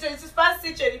live in the 21st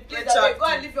century, please go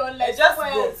and live your own life. Just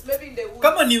go. Maybe in the woods.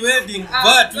 Kama ni wedding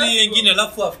vaa tu nyingine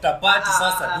alafu after party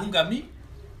sasa dunga mi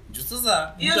juu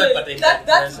sasa mtu apata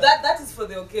that is for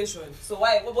the occasion. So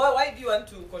why do you want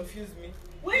to confuse me?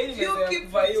 Why do you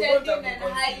keep pretending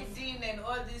and hiding and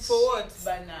all this for what?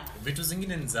 Bana. Vitu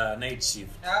zingine ni za night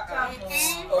shift.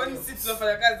 Kwani sisi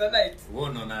tunafanya kazi za night? Wewe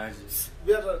unaonaje?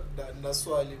 Bila na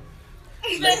swali.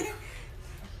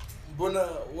 Mbona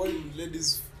why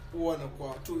ladies huwa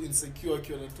wanakuwa too insecure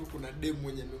akiona tu kuna dem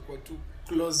mwenye amekuwa too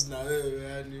close na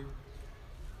wewe yani?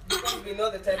 Because we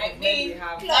know the type of men we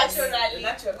have. Naturally,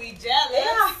 we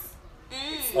jealous.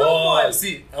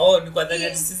 Ni kwa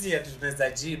dhani sisi tunaweza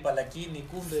jipa lakini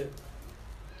kumbe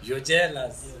you're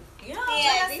jealous.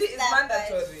 Yeah, this is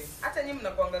mandatory. Hata nyinyi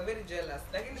mnakuanga very jealous.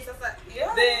 Lakini sasa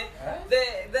the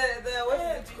what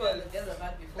is it called?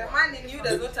 The man in you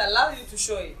does not allow you to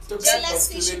show it.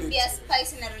 Jealousy should be a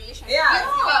spice in a relationship. Yeah,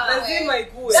 lazima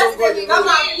ikuwe.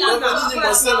 Kama nyinyi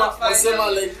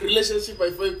mnasema like relationship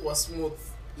haifai kuwa smooth.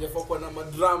 Yafaa kuwa na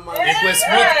madrama. Ikuwe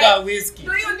smooth ka whiskey.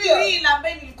 Do you thrill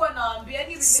ambaye nilikuwa nawaambia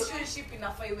ni relationship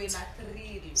inafaa iwe na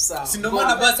thrill. Si ndio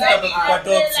maana basi utabaki kwa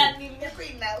toxic.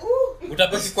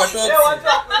 Utabaki kwa toxic. Watu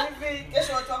wako hivi,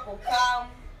 kesho watu wako calm.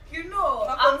 You know,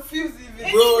 I'm confused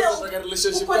even. Bro, unataka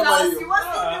relationship kama hiyo.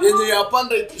 Yenye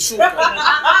yapanda ikishuka.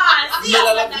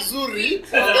 Mmelala vizuri.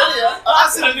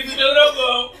 Asili ni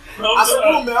kidogo.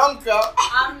 Asubuhi umeamka.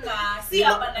 Amna, si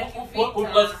hapa na kifika.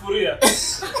 Kuna sufuria.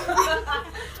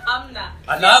 Amna.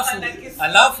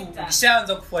 Alafu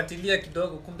ukishaanza kufuatilia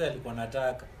kidogo kumbe alikuwa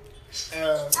anataka.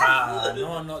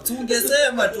 No.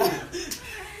 Tungesema tu.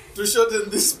 To shorten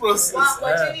this process.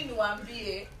 Wacheni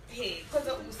niwaambie,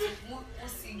 kwanza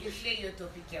usiingilie hiyo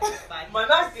topic ya kupata.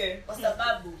 Manake Kwa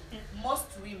sababu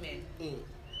most women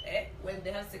when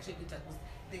they have sexual intercourse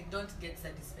they don't get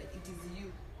satisfied. It is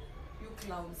you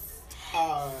clowns.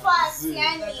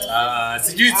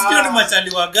 Sijui ni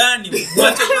machaliwa gani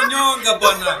mwache kunyonga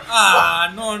bwana.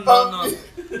 No.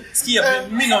 Sikia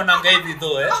mimi naonanga hivi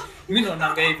though mimi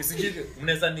naonanga hivi sijui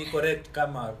mnaweza ni correct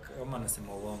kama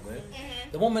nasema uongo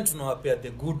the moment unawapea the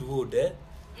good wood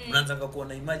mnaanza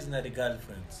kuona imaginary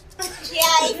girlfriends.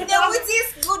 Yeah, if the wood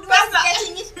is good was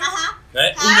getting it.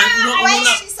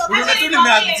 Unaona tu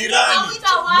nimeajirani.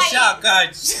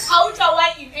 Mshakaji.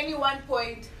 Hautawahi in any one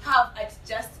point have at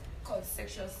just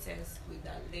consensual sex with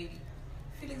that lady.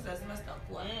 Feelings lazima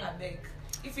zitakuwa a beg.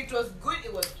 If it was good,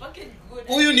 it was fucking good.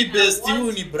 Huyu ni best,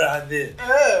 huyu ni brother.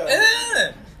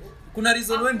 Kuna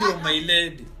reason when ndio my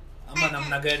lady. Ama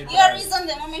namna gani? Your reason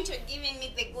the moment you're giving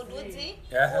me the good woody.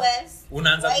 Yes.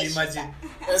 Unaanza kuimagine.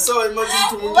 So imagine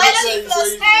to move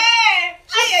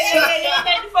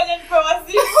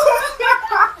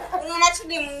unaona tu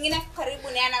ni mwingine karibu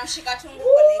ni anamshika tumbo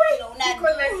kwa kilo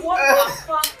what the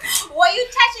fuck, were you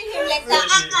touching him like that?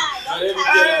 Don't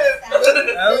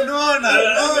touch. Unaona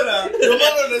ndio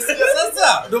maana unasikia sasa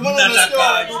nataka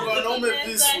wanaume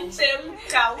visu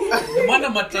ndio maana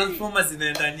ma transformers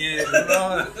zinaenda Nyeri.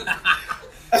 Unaona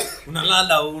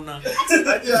unalala una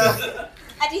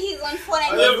Ati he's on phone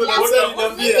and he's laughing.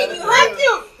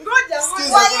 Ngoja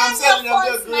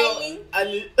smiling.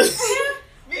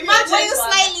 Imagine you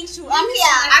smiling too. I'm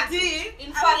here.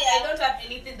 In fact, I don't have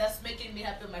anything that's making me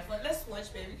happy on my phone. Let's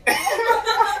watch, baby.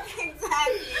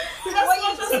 Exactly.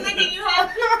 What's making you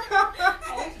happy?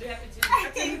 I want to be happy too.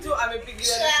 Ati mtu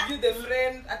amepigiwa you the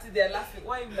friend ati they're laughing.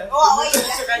 Why you laughing? Oh, why you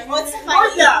laughing? What's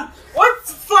funny?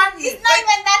 What's funny? It's not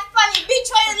even that funny.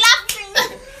 Bitch, why you laughing?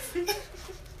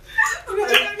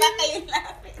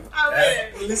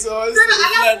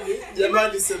 Jamaa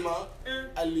alisema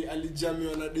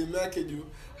alijamiwa na demu yake juu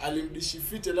alimdishi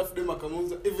fit alafu demu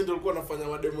akamuuza hivi ndio alikuwa anafanya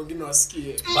mademu wengine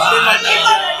wasikie.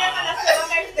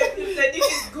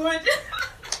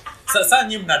 Sasa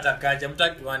nyinyi mnatakaje?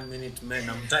 Mtaki 1 minute men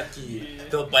na mtaki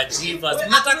top achievers.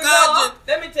 Mnatakaje?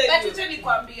 Let me tell you. Lakini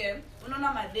nikwambie,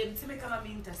 unaona madem, sema kama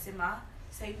mimi nitasema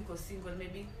sasa niko single,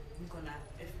 maybe niko na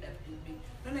FWB.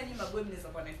 Unaona nyinyi mabwe mnaweza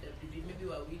kuwa na FWB, maybe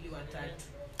wawili watatu.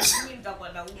 Mimi nitakuwa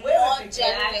na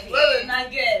wewe na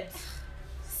get.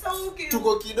 So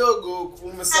tuko kidogo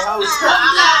umesahau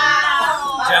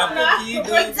Japo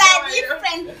kidogo. It's a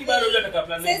different. Kibaro yule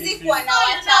atakaplan. Sisi kuwa na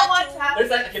watatu.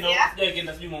 Sasa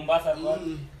kina sijui Mombasa kwa.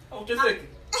 Utezeke.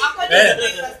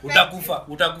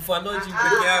 Utakufa lodging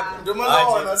peke yako. Ndio maana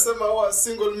wanasema wao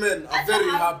single men are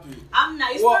very happy.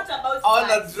 It's not about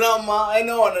hawana drama,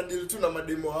 aina wana deal tu na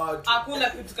mademo watu. Hakuna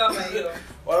kitu kama hiyo.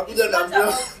 Wanakuja na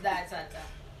mbio.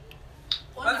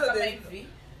 Kwanza kama hivi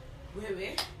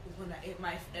wewe uko na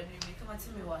FWB kama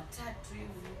timu watatu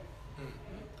hivi.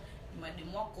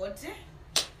 Mademo wako wote.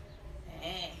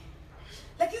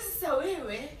 Lakini sasa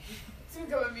wewe timu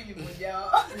kama mimi mmoja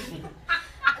wao.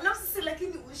 Alafu sasa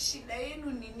lakini shida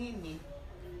yenu ni nini?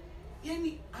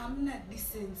 Yani hamna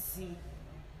decency.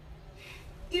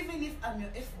 Even if I'm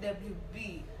your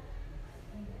FWB,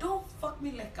 don't fuck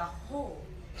me like a hoe.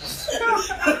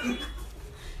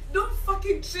 Don't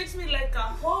fucking treat me like a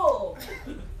hoe.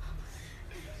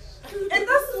 And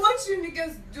that's what you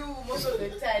niggas do most of the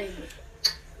time.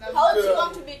 How do you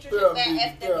want to be treated by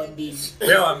FWB?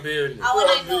 Pewa mbele. I want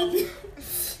to know.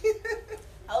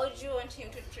 How would you want him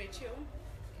to treat you?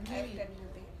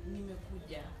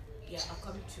 Nimekuja. Yeah, I'll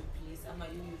come to your place. Ama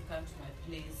you come to my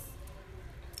place.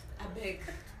 I beg.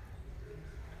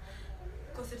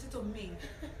 Concentrate on me.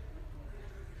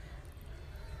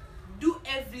 Do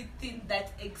everything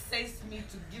that excites me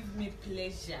to give me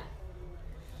pleasure.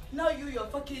 Now you're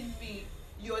fucking me.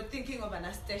 You're thinking of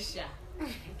Anastasia.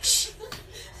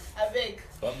 I beg.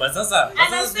 But sasa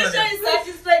Anastasia is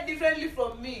satisfied differently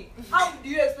from me. How do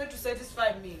you expect to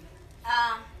satisfy me?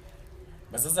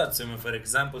 But sasa tuseme for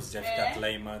example sijafika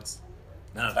climax.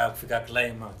 Na nataka kufika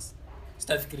climax.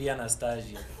 Sitafikiria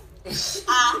Anastasia.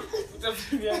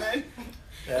 Utafikiria nani?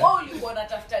 Wao ulikuwa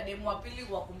unatafuta demu wa pili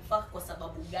wa kumfuck kwa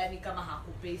sababu gani kama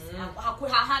hakupesi?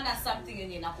 Hana something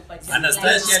yenye inakupatia.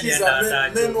 Anastasia alienda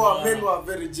men were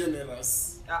very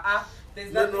generous.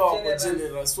 There's nothing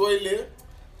generous.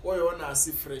 Wale wana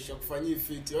asi fresh akufanyia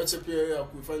fit. Wacha pia yeye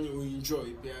akufanyie uenjoy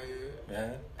pia yeye.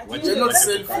 We're not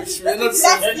selfish. We're not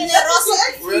selfish.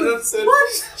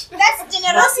 That's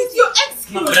generosity.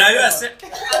 Excuse.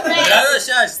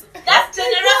 That's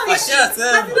generosity.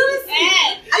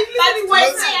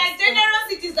 But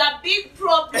generosity is a big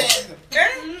problem.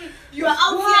 You are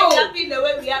out here yapping the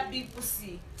way we have big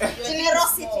pussy.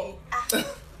 Generosity.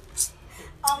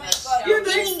 Oh my God. You're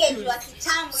doing it what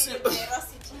kitambo in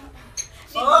generosity.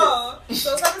 Oh,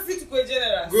 so sasa si tukue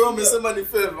generous. Wewe umesema ni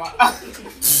favor.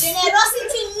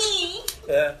 Generosity ni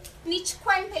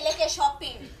nichukue nipeleke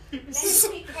shopping. Let me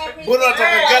pick everything. Bona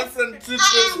ataka girlfriend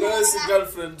treatment na si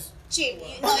girlfriend. Chill.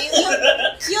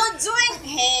 You're doing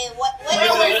what I'm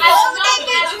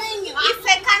doing you. If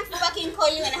I can't fucking call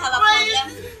you and have a problem.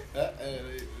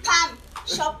 Come.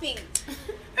 shopping.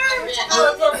 Yeah.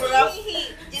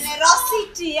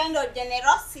 Generosity and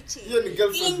generosity. Hiyo ni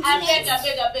girlfriend. I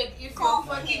beg. If you're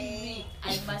fucking me,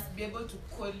 I must be able to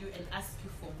call you and ask you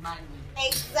for money.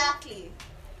 Exactly.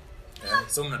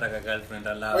 So mnataka girlfriend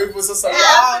Kwa allowance. hivyo sasa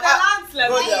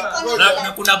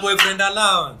Na kuna boyfriend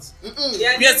allowance.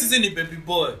 Pia sisi ni baby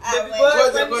boy.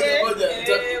 Ngoja.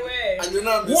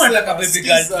 Anyona Unataka baby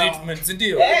girl treatment, si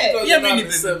ndio? Pia mimi ni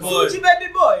baby boy. Uchi baby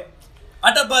boy.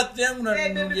 Hata birthday yangu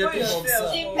nanunulia tu boxer.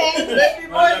 Baby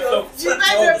boy.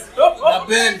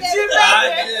 Napenda.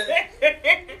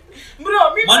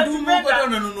 Bro, mimi Mandumu kwa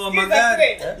unanunua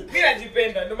magari. Mimi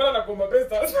najipenda. Ndio maana nakuomba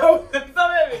pesa. So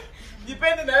wewe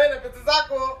jipende na wewe na pesa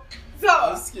zako.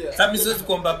 Sasa mimi siwezi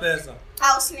kuomba pesa.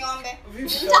 Usiniombe.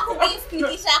 Nitakugift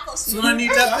nikishaka usiniombe.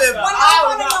 Unaniita pepa.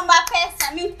 Unaomba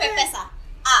pesa, mimi nipe pesa.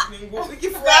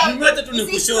 Mimi hata tu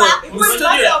nikushow.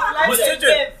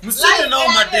 Msitoje nao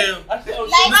madem.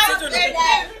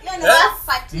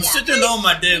 Msitoje nao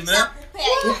madem.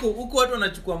 Huku watu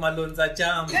wanachukua malon za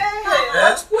chama.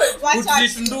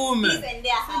 Utitundume.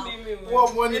 Wao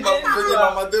mwani kwenye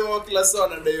mamadeo wa klasi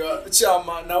wanadaiwa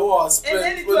chama na wao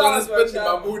spend. Wao spend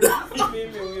mabuda.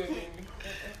 Mimi huyo nini?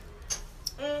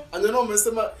 Anyona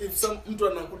umesema if mtu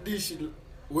anakudishi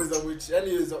uweza which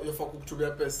yani yafaa kukutumia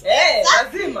pesa.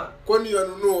 Lazima. Kwani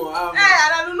yanunua ama?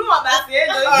 Ananunua basi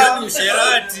ndio hiyo ni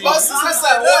usherati. Basi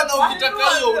sasa wana ukitaka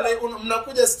hiyo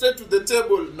mnakuja straight to the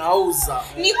table nauza.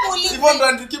 Nikuulize. Hivyo ndo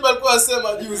Andikiba alikuwa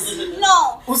asema juzi.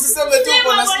 No. Usiseme tu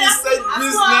uko na side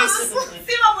business.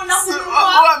 Sema mbona kununua?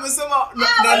 Wao amesema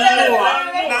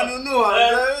nanunua.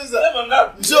 Naweza.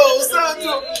 Njoo useme tu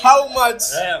how much.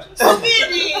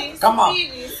 Subiri.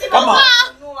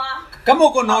 Kama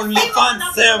uko na OnlyFans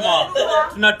sema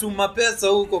tunatuma pesa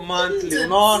huko monthly,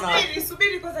 unaona?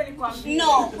 Subiri kwanza nikwambie.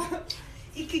 No.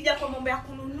 Ikija kwa mambo ya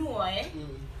kununua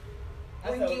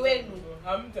wengi wenu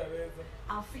hamtaweza.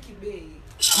 afiki bei.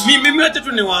 Mimi acha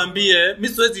tu niwaambie, mimi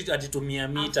siwezi atitumia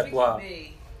mita kwa.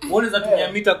 Unaweza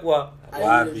tumia mita kwa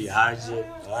wapi aje?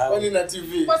 Kwani na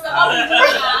TV. Kwa sababu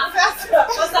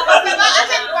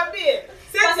acha nikwambie.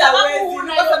 Sasa hawezi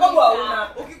kwa sababu hauna.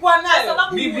 Ukikuwa nayo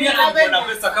mimi niko na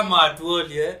pesa kama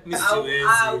atuoli mimi siwezi.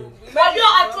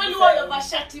 Unajua atuoli wao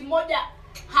mashati moja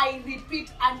hai repeat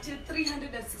until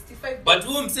 365. But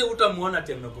huyo msee utamuona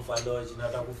tena amekufa lodge na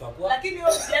atakufa kwa. Lakini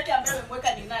huyo msee yake ambaye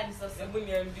amemweka ni nani sasa? Hebu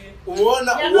niambie.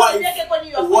 Umeona wife.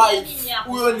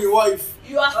 Huyo ni wife.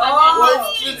 You are wife.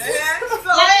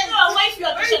 Lakini wife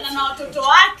yakishana na watoto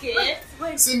wake.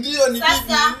 Si ndio ni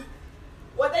bibi.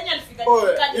 Wadanya alifika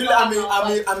yule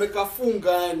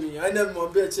amekafunga yani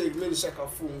amemwambia check mimi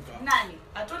nishakafunga. Nani?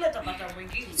 Atole atapata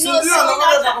mwingine. Ndio anaona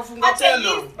atakafunga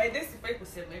tena. By this sifai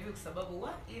kusema hivi kwa sababu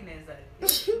hii inaweza.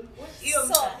 Hiyo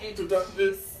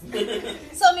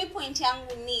So mi point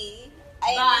yangu ni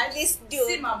I mean this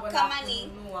dude kama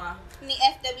ni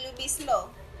FWB slow.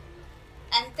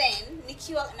 And then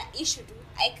nikiwa na issue tu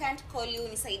I can't call you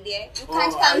nisaidie. You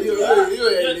can't come through.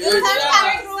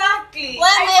 Exactly.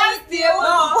 Why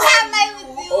am I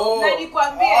with you? Na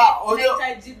nikwambie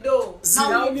nahitaji do.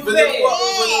 Na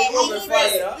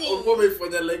umefanya ulikuwa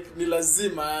umefanya like ni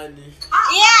lazima yani.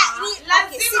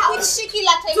 Lazima sikushiki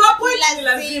la time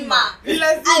lazima.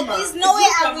 There's no way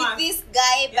I'm with this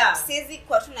guy but sizi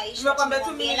kwa tuna issue. Na I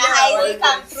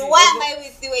come through. Why am I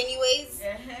with you anyways?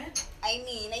 I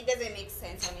mean, it doesn't make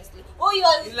sense honestly. Oh, you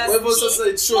are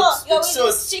it's short.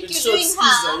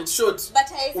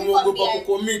 But I think umeogopa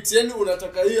kucommit. Yani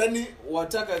unataka hiyo yani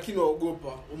wataka lakini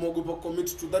waogopa. Umeogopa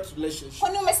commit to that relationship.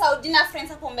 Kwani umesaudina friends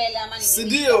hapo mbele ama nini? Si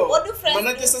ndio?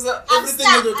 Maana sasa everything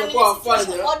ndio utakuwa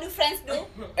afanya. What do friends do?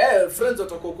 Friends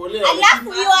watakukolea. Alafu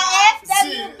you are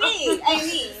FWB. I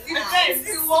mean,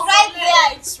 right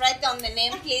there, it's right on the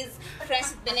name, please.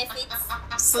 Friends with benefits.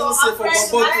 So for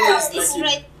both ways it's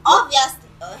right. Obviously.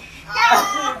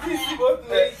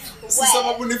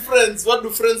 Sababu ni friends. What do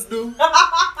friends do? I'll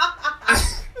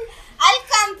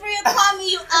come through you, call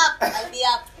me you up. I'll be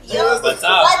up. Yo, what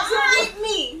you need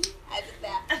me? I'll be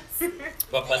there.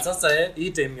 Papa sasa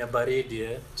hii time ya baridi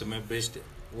tumebest.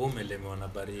 Wewe umelemewa na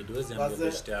baridi. Wewe ziambia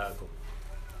best yako.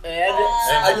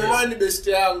 Anyona ni best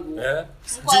yangu.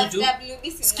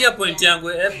 Sikia point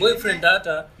yangu. Boyfriend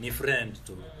hata ni friend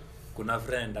tu. Kuna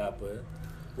friend hapo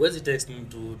Wezi text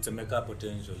mtu temeka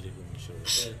potential living show.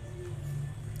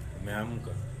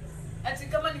 Umeamka. Ati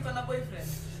kama niko na boyfriend.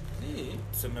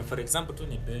 Tuseme for example tu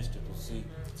ni best tu si.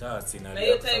 Sawa sina. Na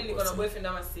hiyo time niko na boyfriend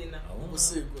ama sina.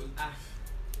 Usiku.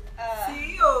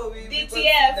 Sio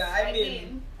DTF. I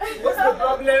mean, what's the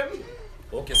problem?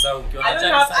 Okay, so ukiona I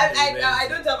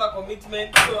don't have a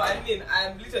commitment, so I mean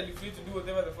I'm literally free to do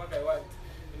whatever the fuck I want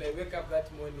when I wake up that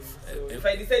morning. So if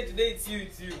I decide today it's you,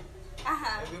 it's you.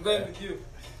 We're going with you.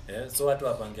 So watu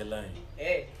wapange line.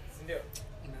 Ndio.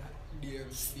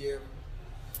 DM.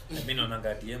 Mimi naona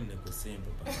DM ni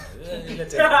kusimba bana. Ile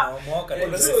tena mwoka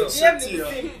DM ni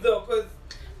kusimba though cause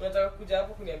unataka kuja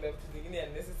hapo kuniambia vitu vingine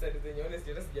unnecessary zenye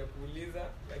honestly hata sijakuuliza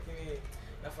lakini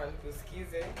nafanya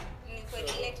kusikize. Ni kwa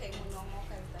ile time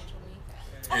unaomoka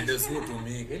zitatumika. Ndio si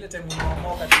tumike. Ile time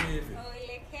unaomoka tu hivi.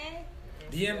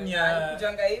 DM ya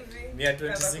kujanga hivi. Ni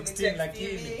 2016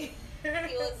 lakini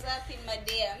He was up in my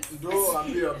DMs. Bro,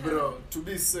 ambia bro, to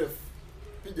be safe.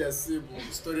 Piga simu,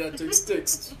 story ya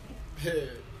text.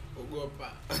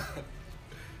 Ogopa.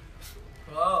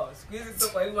 Siku hizi sio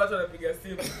kwa hivyo watu wanapiga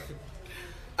simu.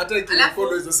 Hata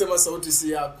ikirekodi izosema sauti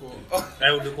si yako.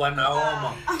 Ulikuwa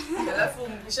naoma. Alafu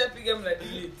mkishapiga mna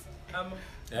delete ama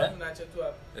mnaacha tu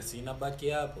hapo. Si inabaki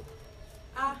hapo.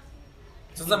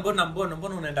 Sasa mbona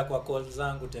unaenda kwa call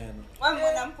zangu tena?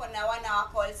 Mbona mko na wana wa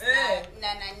calls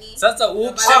na nani? Sasa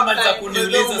ukishamaliza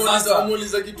kuniuliza sasa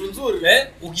umuuliza kitu nzuri.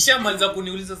 Ukishamaliza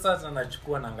kuniuliza sasa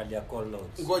nachukua naangalia call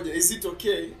logs. Ngoja, is it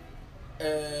okay?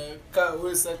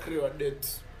 Wewe sakri wa date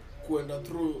kuenda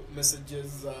through messages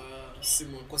za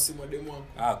simu kwa simu demo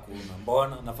wako. Kuna.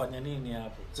 Mbona nafanya nini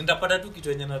hapo? Si nitapata tu kitu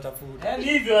yenye natafuta. Yaani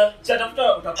hivyo cha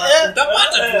tafuta utapata.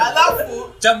 Utapata tu.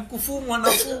 Alafu cha mkufumu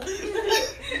nafuu.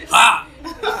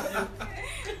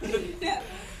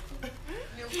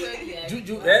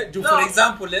 For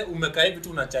example umekaa hivi tu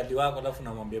unachali wako alafu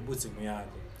unamwambia bu simu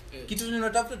yako. Kitu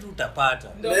ninatafuta tu utapata.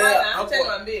 Ndio maana acha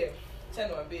niwaambie.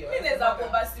 Mimi naweza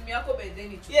kuomba simu yako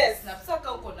bedeni tu. Yes. Na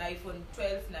sasa uko na iPhone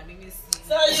 12 na mimi si.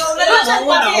 So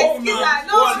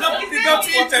unapiga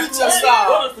picha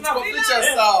sawa.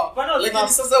 Lakini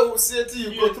sasa usieti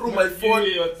you go through my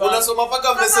phone. Unasoma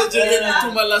paka message yenyewe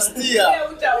nituma last year.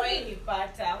 Utawahi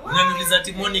nipata. Unaniuliza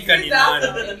Timonica ni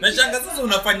nani? Nashanga sasa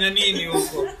unafanya nini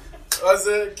huko?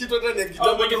 Waze kitu hata ni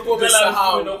kitambo tulikuwa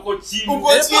umesahau. Uko chini.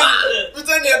 Uko chini.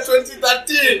 Picha ni ya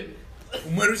 2013.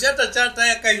 Umerusha hata chata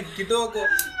ya kai kidogo.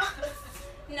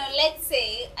 No, let's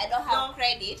say I don't have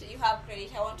credit. You have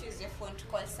credit. I want to use your phone to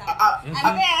call someone.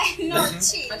 And then no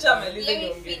cheat. Let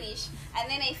me finish. And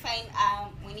then I find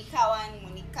Monica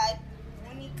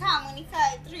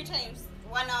 3 times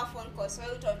 1 hour phone call. So I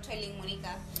was telling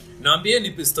Monica. Naambie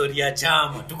ni story ya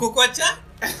chama. Tuko kwa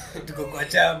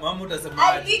chama. Mama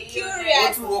utasema I'll be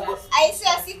curious. I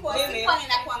say sikuwa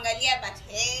ninakuangalia but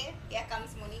hey, here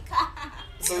comes Monica.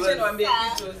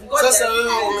 Sasa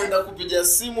wewe umeenda kupiga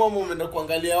simu ama umeenda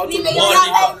kuangalia watu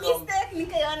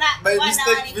nikaiona by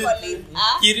mistake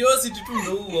curiosity tu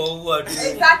ndio huwa tu.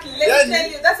 Exactly, let me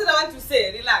tell you, that's what I want to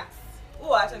say. Relax.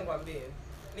 Acha nikwambie.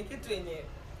 Ni kitu yenyewe.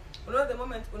 The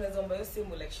moment unaomba hiyo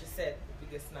simu like she said,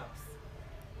 big snaps.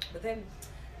 But then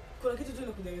kuna kitu tu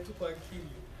inakuja tu kwa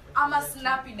akili. Ama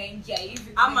snap inaingia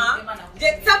hivi. Ama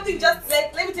something just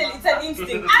let me tell you, it's an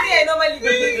instinct. I normally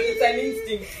believe it's an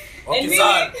instinct. And me,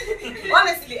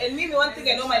 honestly, one thing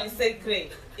I normally say,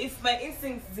 Craig, if my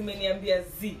instincts zimeniambia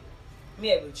Z,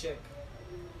 me I will check.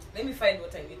 Let me find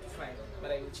what I need to find,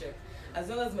 but I will check. As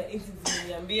long as my instincts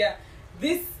zimeniambia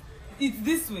it's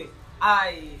this way.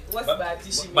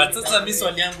 But sasa mimi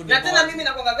swali yangu ni na tena mimi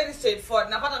nakwanga very straightforward,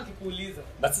 napata nikikuuliza.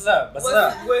 But sasa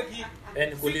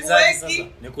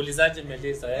nikuulizaje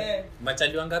Melissa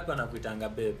machali wangapi wanakuitanga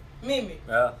babe? Mimi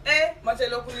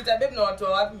machali wakunita babe na watu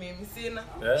wapi mimi sina.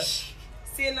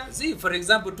 Sina. See, for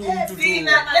example tu mtu tu. Let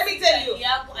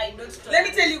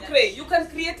me tell you Craig, you can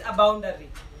create a boundary.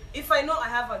 If I know I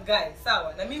have a guy,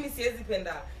 sawa, na mimi siwezi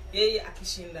penda yeye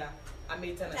akishinda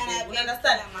ameita na babe. You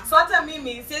understand? So hata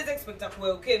mimi siwezi expect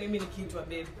akuwe okay mimi nikiitwa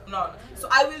babe. Unaona? So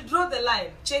I will draw the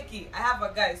line. Checky, I have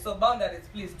a guy. So boundaries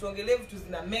please. Tuongelee vitu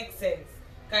zina make sense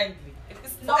kindly.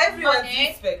 For everyone's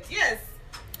respect. Yes.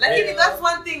 Lakini that's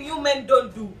one thing you men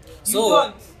don't do. You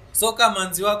don't. So kama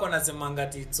manzi wako anasema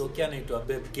ngati it's okay anaitwa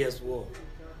babe, guess what?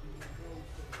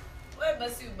 Wewe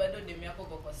basi bado demu yako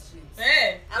kwa streets.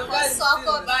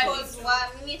 Soko because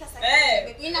mimi tasaka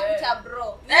mimi nakuta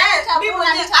bro. Mimi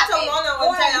hata unaona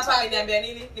one time hapa ameniambia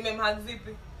nini? Nimemhug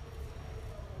vipi?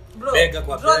 Bro,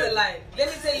 draw the line. Let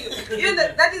me tell you.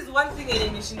 That is one thing yenye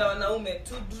imeshinda wanaume,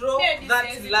 to draw that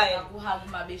line.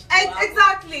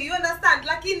 Exactly, you understand?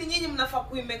 Lakini nyinyi mnafaa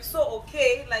kuimake so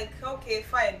okay, like okay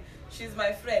fine. She's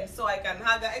my friend so I can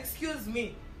hug her. Excuse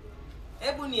me.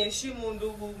 Hebu niheshimu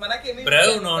ndugu. Manake mimi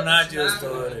bro unaonaje hiyo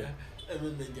story?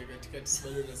 Mimi nimeingia katikati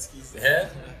sibali nasikiza.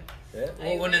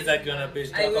 Unaweza kiona page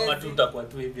kama tu utakuwa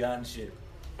tu hivi handshake.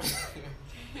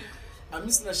 I'm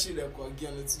missing a shida kwa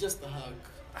again, it's just a hug.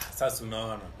 Sasa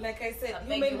unaona. Like I said,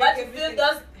 you may make everything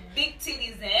those big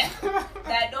titties that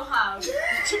I don't have.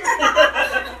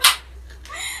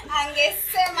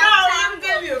 Angesema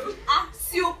tango.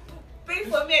 You pay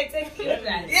For me, I take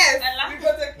implant. Yes, we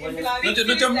got take implant.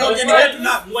 Ndio mnaongea wetu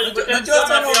na ndio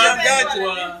sana unaongea.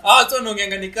 So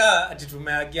unaongea nikaa ati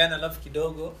tumeagiana alafu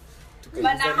kidogo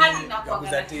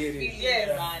tukakuzatiri. Yes,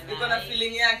 iko na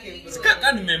feeling yake.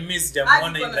 Sika nimemiss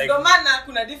jamani like. Ndio maana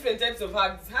kuna different types of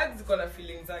hugs. Hugs ziko na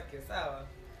feelings zake, sawa?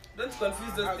 Don't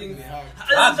confuse those things.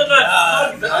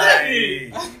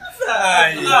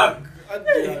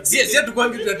 Sisi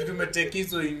tukwangi tumetake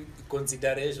hizo in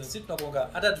consideration. Sisi tunakuanga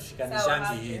hata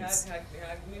tushikanishangi hints.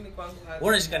 Mimi kwangu hug.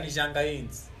 Unashikanisha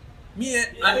hints. Mie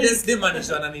unless dem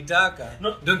ananitaka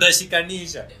ndio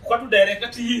ndashikanisha. Kwa tu direct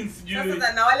at hints juu.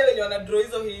 Sasa na wale wenye wana draw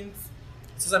hizo hints.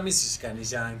 Sasa mimi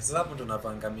sishikanishangi. Sasa hapo ndo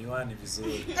napanga miwani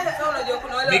vizuri. Sasa unajua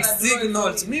kuna wale wana draw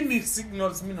signals. Mimi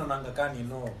signals mimi naonanga kani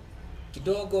no.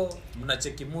 Kidogo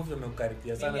mnacheki movie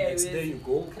umeukaribia sana next day you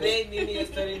go. Mimi hiyo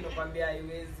story ndokwambia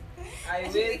haiwezi.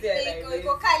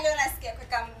 Iko kali unasikia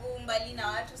kwa mguu mbali na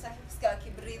watu sasa kusikia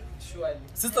wakibreathe. Surely.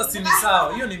 Sasa si ni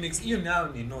sawa. Hiyo ni mix. Hiyo nao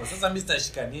ni no. Sasa mimi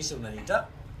sitashikanisha unanitaka.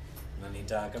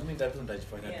 Mimi nitatu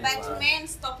nitajifanya tu. But men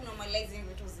stop normalizing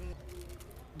vitu zingine.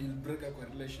 Deal breaker kwa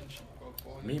relationship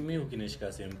kwa. Mimi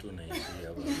ukinishika sehemu tu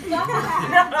naishia bwana.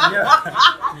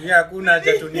 Ni hakuna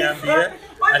haja tuniambie.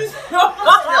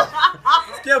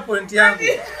 Sikia point yangu.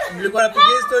 Nilikuwa napiga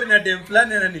story na dem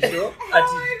fulani na nisho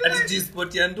ati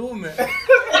G-spot ya ndume.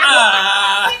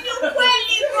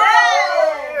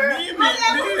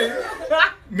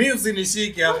 Mimi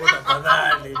usinishike hapo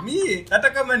tafadhali. Mimi hata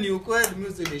kama ni ukweli mimi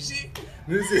usinishike.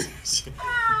 Oh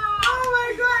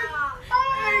my god.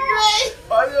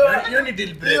 Hiyo ni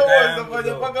deal breaker.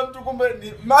 Unafanya paka mtu kumbe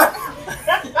ni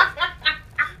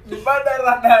ni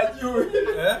badala na juu.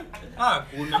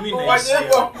 Kuna mimi naishia.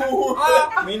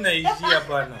 Mimi naishia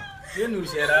bana. Hiyo ni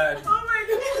usherati. Oh my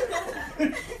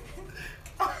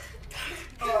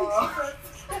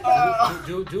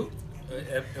god. Ju.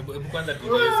 Hebu kwanza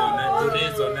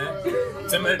tulizo.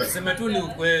 Sema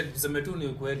tu ni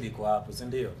ukweli kwa hapo, si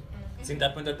ndio? Si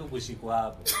nitapenda tu kushikwa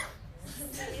hapo.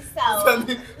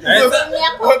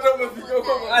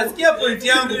 Asikia point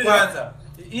yangu kwanza.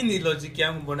 Hii ni logic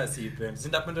yangu mbona siipendi.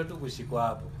 Sitapenda tu kushikwa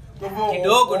hapo.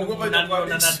 Kidogo ni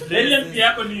kunaniona na Brilliant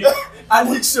yako ni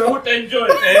addiction.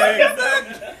 Utaenjoy.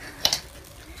 Exactly.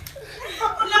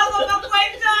 Unaogopa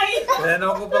kuenjoy.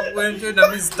 Naogopa kuenjoy na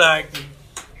mistake.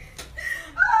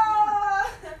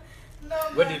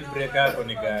 What did break up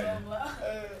ni gani?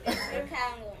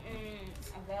 Kangu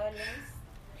violence.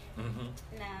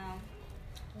 Na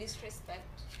disrespect.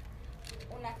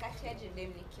 Unakatiaje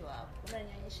dem nikiwa hapo?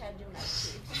 Unanyonyeshaje una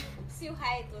cheat? Si you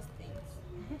hide those things.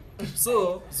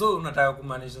 So unataka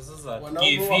kumaanisha sasa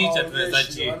kificha tunaweza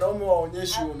cheat. Wanaume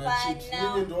waonyeshi una cheat.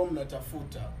 Mimi ndio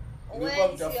mnatafuta. Nilikuwa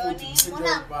mtafuti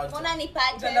mbona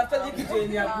nipate? Unatafuta kitu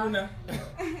yenye hakuna.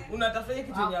 Unatafuta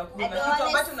kitu yenye hakuna. Kitu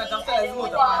ambacho unatafuta lazima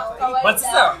utapata. But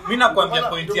sasa mimi nakwambia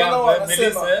point yangu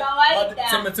Melissa.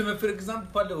 Sema for example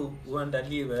pale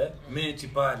uandaliwe mechi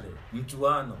pale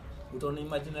mchuano. Utaona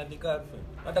imaginary girlfriend.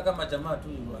 Hata kama jamaa tu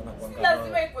anakuangalia.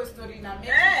 Lazima iko story na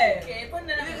mechi. Okay,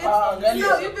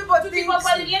 You people think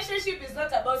relationship is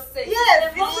not about sex. Yes,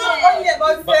 it's not only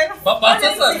about sex. But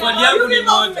sasa swali yangu ni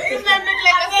moja. It's like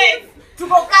a sex.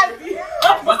 Tuko kazi.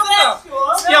 But sasa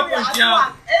sikia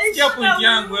point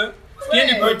yangu. Sikia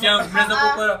ni point yangu.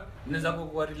 Mnaweza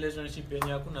kuwa relationship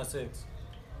yenye hakuna sex.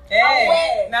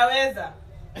 Naweza.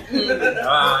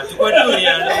 Tuko tu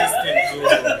realistic tu.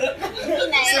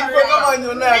 Simple kama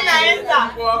nyona.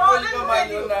 Kama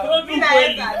nyona.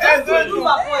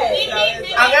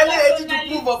 Angalia eti to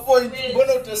prove a point.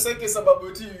 Mbona uteseke sababu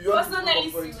eti you want to prove a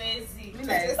point.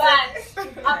 But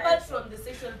apart from the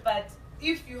sexual part,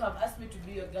 if you have asked me to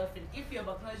be your girlfriend, if you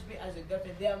have acknowledged me as your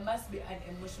girlfriend, there must be an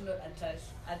emotional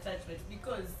attachment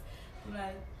because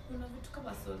kuna vitu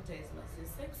kama soul ties na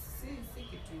sex si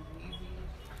kitu hivi.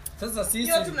 Sasa sisi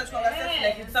yote tunachukua sex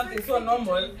like it's something so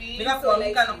normal. Bila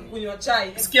kuamka na kukunywa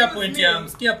chai. Sikia point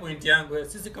yangu.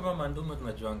 Sisi kama mandume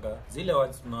tunajuanga zile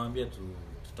watu tunawaambia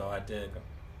tutawateka.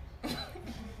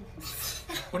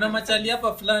 Kuna machali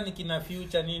hapa fulani kina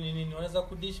future nini wanaweza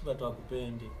kudish but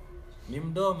wakupendi. Ni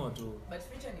mdomo tu. But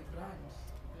future ni brand.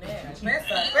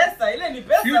 Pesa ile ni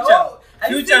pesa.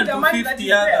 Future and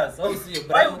 250 others. Oh, see your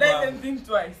brand. Why would I think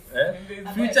twice?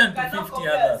 Future and 250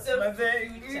 others.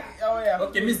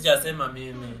 Okay, mimi sijasema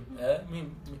mimi.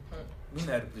 Mimi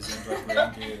na represent watu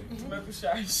wengi.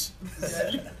 Tumekushashi.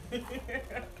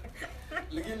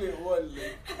 Lakini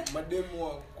wale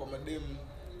mademu kwa mademu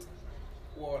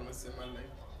wao wanasema like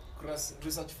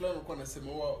research fulani wako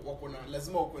wanasema wako na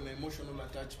lazima wako na emotional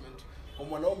attachment. Kwa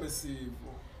mwanaume si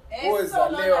hivyo.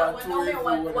 Wezalewa tu hivi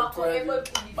wanatoa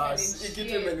basi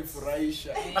ikitu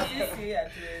imenifurahisha.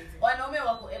 Wanaume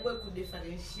wako able to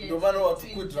differentiate. Ndio maana watu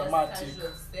ku dramatic.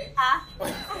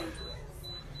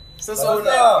 Sasa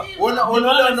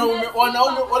wanaume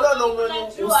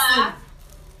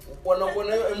wanakuwa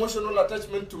na emotional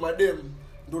attachment to madem.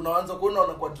 Ndio unaanza kuona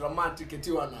wanakuwa dramatic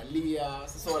eti wanalia.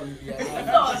 Sasa walilia.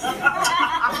 Sasa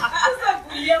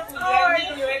kulia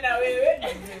nini wewe na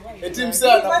wewe? Eti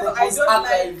msana propose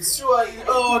archives. Sure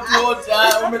wote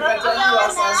umekataliwa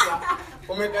sasa.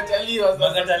 Umekataliwa sasa.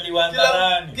 Umekataliwa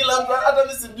ndani. Kila mtu hata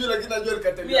mimi sijui lakini najua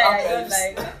nikataliwa archives.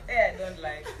 I don't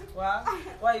like.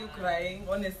 Why are you crying?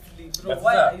 Honestly, bro,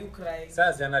 why are you crying?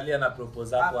 Sasa analia na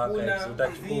propose hapo archives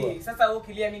utachukua. Sasa wewe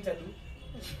ukilia mimi nitadu.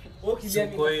 Wewe ukilia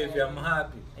mimi. Kwa hivyo I'm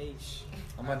happy. Eish.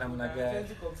 Ama namna gani?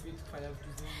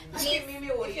 Mimi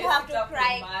you have to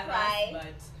cry.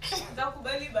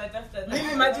 Nitakubali but after that.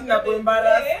 Mimi imagine na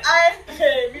kuembarrass.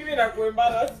 Mimi na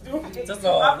kuembarrass tu.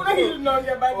 Sasa hakuna kitu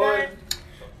tunaongea baadaye.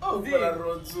 Kuna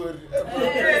roho nzuri.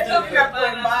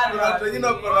 Watu wengine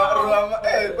wako na roho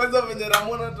kwanza venye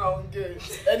Ramona taongea.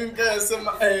 Yaani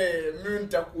nikayasema mimi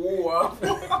nitakuua.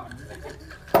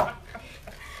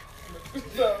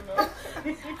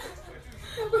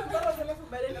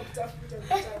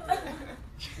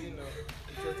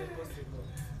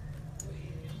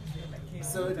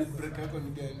 So the break yako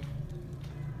ni gani?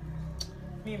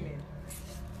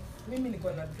 Mimi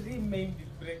niko na 3 main deal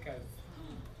breakers.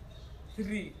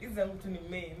 3 hizo mtu ni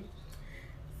main.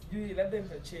 Sijui labda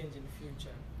nita change in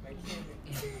future.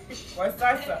 Kwa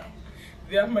sasa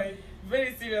they are my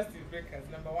very serious deal breakers.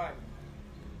 Number 1,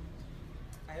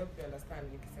 I hope you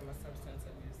understand nikisema substance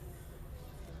abuse.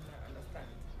 Understand?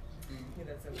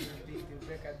 That's a big deal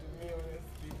breaker to me,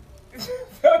 honestly.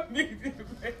 It's a big deal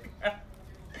breaker.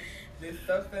 There's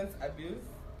substance abuse,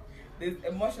 there's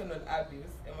emotional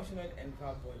abuse, emotional and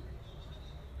verbal.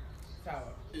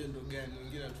 Sawa. Hiyo ndo gani?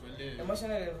 Wengine atuelewe.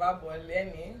 Emotional and verbal,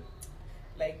 yani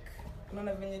like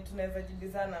unaona venye tunaweza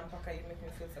jibizana mpaka you make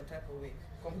me feel some type of way.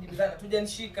 Kwa kujibizana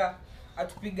tujanishika,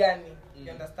 atupigani,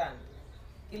 you understand?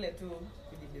 Ile tu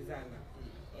kujibizana.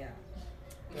 Yeah.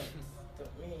 To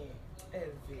me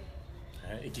every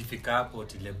ikifika hapo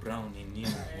Tile Brown ni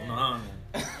nini? Unaona?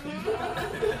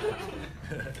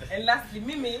 And lastly,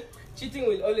 mimi cheating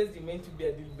will always be meant to be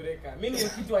a deal breaker. Mimi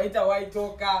kitu haitawahi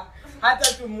toka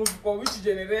hata to move for which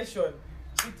generation.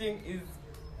 Cheating is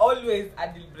always a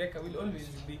deal breaker, will always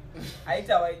be.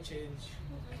 Haitawahi change,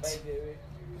 by the way.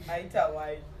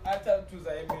 Haitawahi hata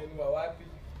tuzae menu wapi.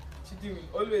 Cheating will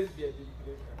always be a deal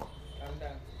breaker. I'm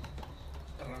done.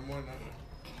 Ramona.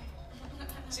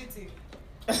 Cheating.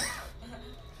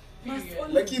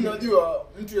 Lakini unajua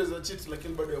mtu anaweza cheat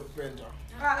lakini bado yakupenda.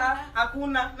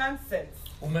 Hakuna nonsense.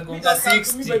 Umekonga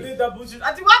 60.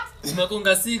 Ati what?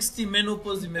 Umekonga 60,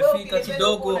 menopause imefika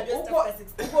kidogo.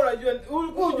 Uko unajua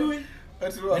ulikuwa hujui.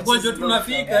 Niko jua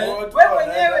tunafika. Wewe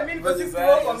mwenyewe mimi niko 60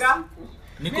 wako ngapi?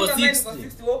 Niko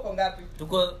 60 wako ngapi?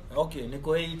 Tuko okay,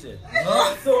 niko 80.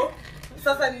 So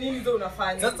sasa nini ndio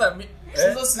unafanya?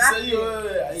 Sasa hiyo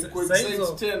wewe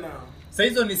haikuexist tena. Sasa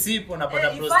hizo ni sipo napata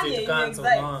prostate cancer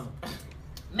unaona.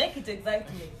 Make it excite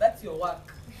me. That's your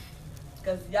work.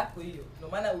 Kazi yako hiyo. Ndio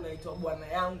maana unaitwa bwana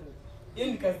yangu. Hiyo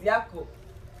ni kazi yako.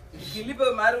 Ukilipa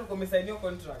wewe mahari uko umesainiwa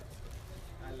contract.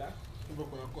 Ala. Uko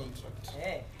kuna contract.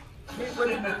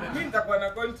 Mimi nitakuwa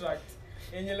na contract.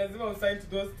 Yenye lazima usign to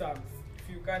those terms. If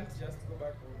you can't just go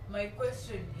back home. My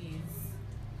question is,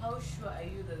 how sure are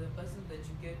you that the person that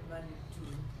you get married to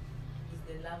is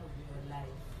the love of your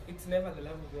life? It's never the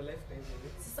love of your life, baby.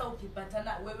 Sasa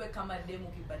ukipatana wewe kama demu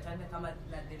ukipatana kama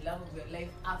na the love of your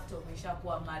life after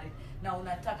umeshakuwa married na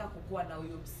unataka kukua na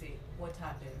huyo msee, what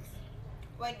happens?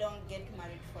 Why don't get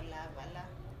married for love, Allah?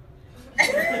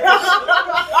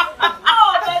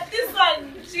 Oh, but this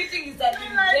one cheating is a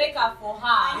deal breaker for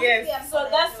her. Yes. So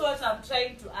that's what I'm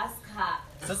trying to ask her.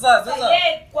 Sasa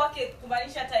yeye kwake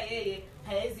kumaanisha hata yeye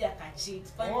haezi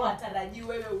akacheat. Kwa hiyo hataraji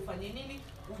wewe ufanye nini?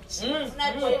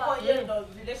 Unajua hiyo ndo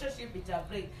relationship ita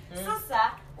break.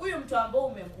 Sasa huyu mtu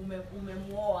ambao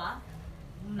umemuoa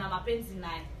mna mapenzi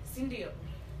naye, si ndio?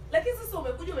 Lakini sasa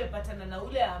umekuja umepatana na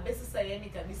ule ambaye sasa yani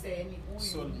kabisa yani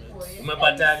huyu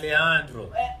umepata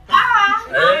Alejandro.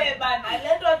 Bana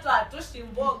Alejandro tu atoshi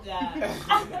mboga.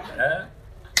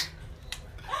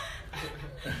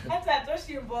 Hata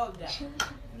atoshi mboga.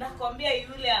 Nakwambia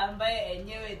yule ambaye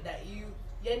enyewe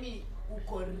yani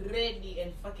uko ready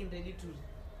and fucking ready to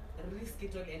risk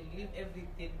it all and leave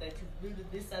everything that you build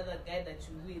with this other guy that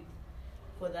you with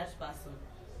for that person,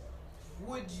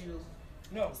 would you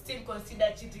still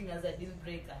consider cheating as a deal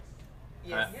breaker?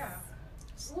 Yes.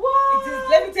 What? It is,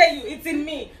 let me tell you, it's in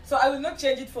me. So I will not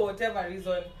change it for whatever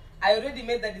reason. I already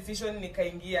made the decision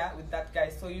nikaingia with that guy.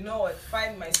 So you know what?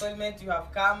 Fine, my soulmate, you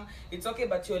have come. It's okay,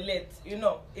 but you're late. You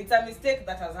know, it's a mistake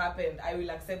that has happened. I will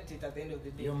accept it at the end of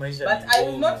the day. But I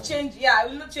will not change. Yeah, I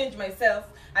will not change myself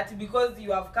because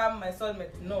you have come, my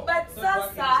soulmate. No. But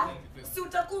sasa, si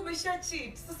utakuwa umesha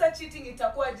cheat. Sasa cheating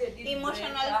itakuwa je?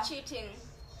 Emotional cheating.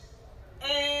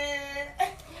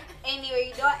 Anyway,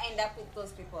 you don't end up with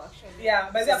those people actually. Yeah,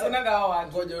 but that's not how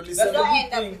you don't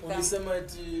end up with them.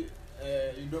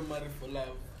 You don't marry for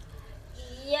love.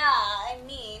 Yeah, I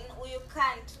mean, you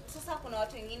can't. Sasa kuna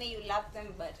watu wengine you love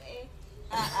them but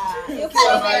you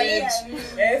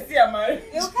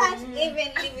can't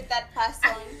even live with that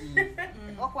person.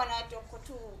 Wako na watu wako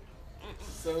tu.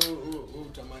 So who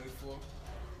to marry for?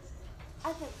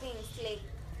 Other things like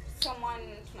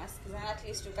someone tunasikizana, at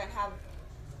least you can have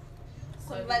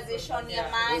conversation ya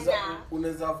maana.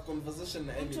 Unaweza have conversation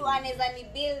na anyone. Mtu anaweza ni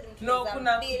build, no,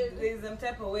 kuna there is a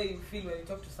type of way you feel when you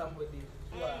talk to somebody.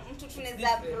 Mtu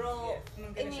tunaweza bro.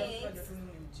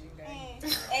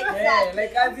 Exactly.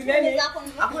 Like as in any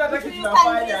hakuna hata kitu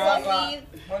tunafanya hapa.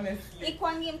 Honestly.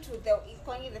 Ikwangi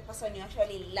the person you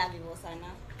actually love hivyo sana.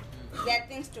 There are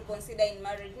things to consider in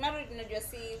marriage. Marriage unajua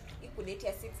si ikudate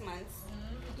ya 6 months.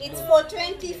 It's for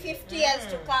 20, 50 years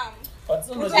to come. But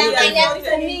so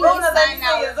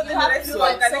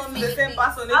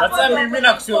mimi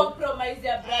nakushauri compromise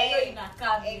ya Brian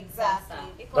inakaa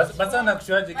exactly. But sana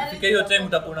nakushauri ikifika hiyo time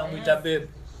utakuwa unamuita babe.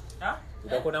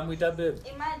 Utakuwa unamuita babe.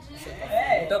 Imagine.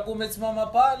 Utakuwa umesimama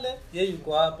pale, yeye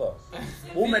yuko hapa.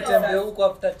 Umetembea huko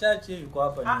after church, yeye yuko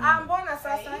hapa nyuma. Mbona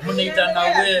sasa? Mnaita na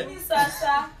wewe.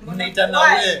 Sasa. Mnaita na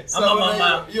wewe ama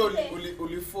mama. Hiyo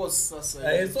uliforce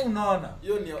sasa. So unaona?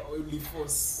 Hiyo ni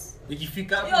uliforce.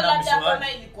 Ikifika hapo na mshwari. Hiyo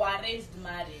kama ilikuwa arranged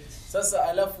marriage. Sasa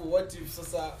alafu what if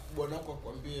sasa bwana wako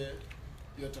akwambie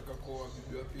yataka kuoa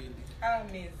bibi wa pili?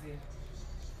 Amazing.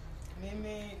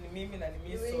 Mimi na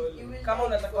mimi solo. Kama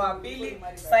unataka wa pili,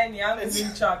 sign yangu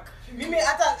mimi chak. Mimi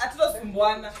hata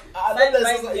hatutosumbuana.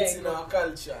 Sign it's in our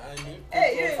culture,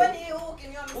 yani. Kwani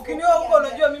ukinioa huko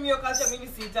unajua mimi hiyo culture mimi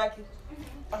siitaki.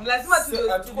 Lazima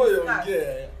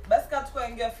tuongee. Basi kama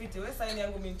tukoongea fiti, wewe sign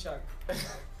yangu mimi chak.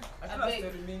 Hatuna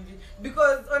story mingi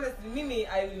because honestly mimi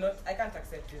I can't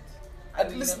accept it.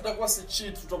 At least utakuwa si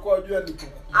cheat, utakuwa unajua ni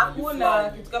hakuna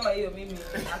kitu kama hiyo mimi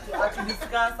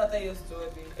discuss hata hiyo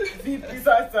story. Vipi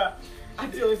sasa?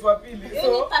 Ati wa pili.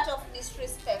 So part of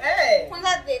disrespect.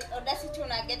 Kwanza the audacity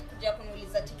una get kuja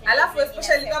kuniuliza ticket. Alafu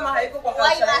especially kama haiko kwa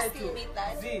culture yetu.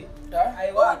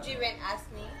 I won't even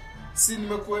ask me. Si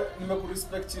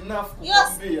nimekurespect enough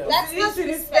kukwambia. That's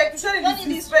respect. Ushani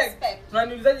disrespect.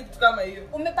 Unaniulizaje kitu kama hiyo?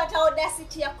 Umepata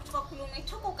audacity ya kutoka kule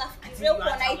umetoka ukafikiria uko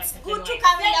na it's good to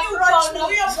come and approach me.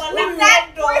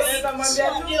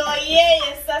 Ndio yeye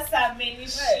sasa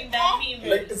amenishinda mimi.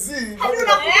 Like zi.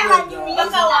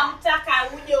 Mpaka wamtaka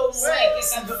uje umweke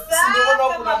kabisa. Ndio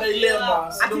maana kuna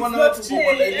dilemma. Ndio maana watu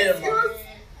kuna dilemma.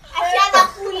 Achana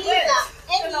kuuliza.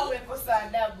 Tena umekosa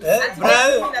adabu.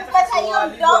 But hiyo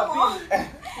mdomo.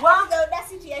 Wow, the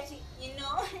audacity ati, you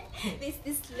know,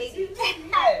 this lady.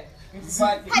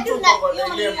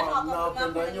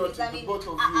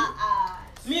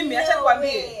 Mimi acha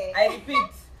nikwambie, I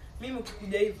repeat. Mimi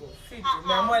ukikuja hivyo, fit,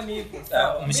 umeamua ni hivyo.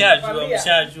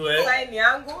 Mshajua. Sign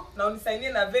yangu na unisainie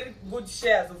na very good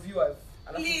shares of viewers.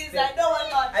 Please, I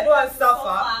don't want to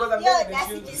suffer because I'm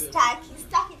going to be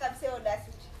stuck kabisa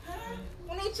audacity.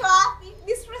 Unaitwa wapi?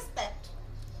 Disrespect.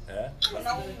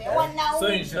 So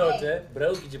in short,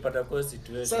 bro ukijipata kwa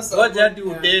situation. Ngoja hadi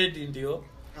udedi ndio.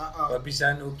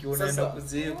 Wapishane ukiunaenda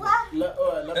kuzimu.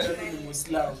 Labda ni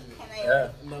Muislamu.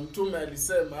 Na mtume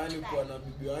alisema yani kuwa na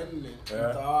bibi wanne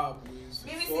mtawabu.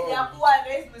 Mimi sijakuwa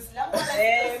raised Muislamu.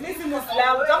 Mimi si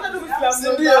Muislamu. Kama tu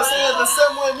Muislamu ndio sasa the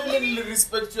same way mimi ni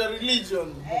respect your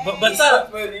religion. But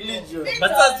my religion.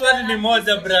 But swali ni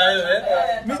moja brayo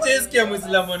Mimi siesikia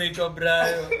Muislamu anaitwa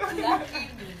brayo.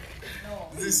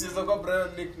 This is a Brian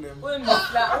nickname. Wewe ni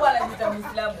Muislamu, huwa anajiita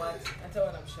Muislamu hata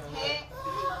wanamshangaa.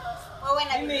 Wewe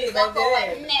na bibi zako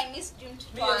wanne miss June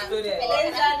tutoa.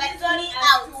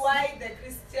 Why the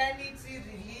Christianity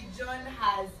religion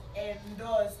has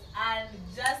endorsed and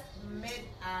just made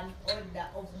an order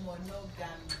of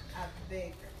monogamy at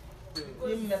beg.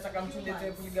 Mimi nataka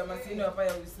mtulete polygamous hapa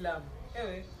ya Uislamu.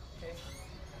 Ewe.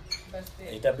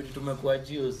 Itabidi tumekuwa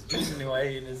Jews. Jews ni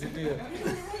waini, si ndio?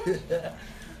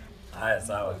 Haya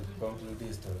sawa, conclude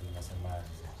this story nasemaje?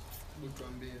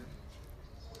 Mtuambie.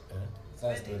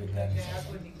 Sasa story gani?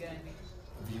 Hapo ni gani?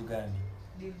 View gani?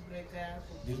 Deal breaker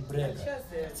yako. Deal breaker.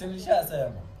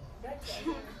 Nilishasema.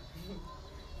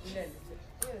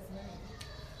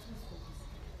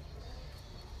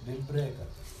 Deal breaker.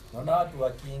 Naona watu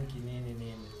wa kinki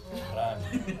nini. Run.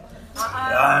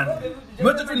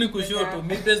 Mtu tu ni kushoto,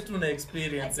 mimi best tuna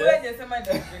experience. Wewe unasema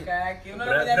deal breaker yake.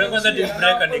 Unaona kwanza deal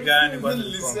breaker ni gani kwa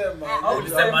nilisema?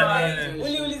 Ulisema nini?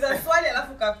 Uliuliza swali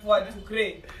alafu kapoa tu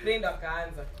Cray ndo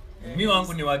akaanza. Mimi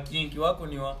wangu ni wa kinki, wako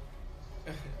ni wa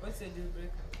What's your deal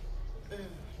breaker?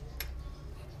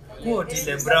 Quote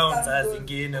ile Brown saa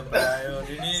zingine Brayo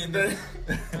nini?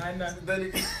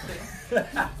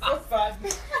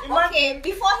 Okay,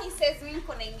 before he says mimi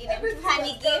kuna ingine mtu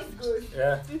hani gift.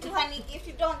 Yeah. Mtu hani gift,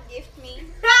 you don't gift me.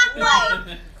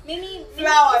 Why? Mimi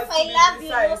Flowers. If I love you,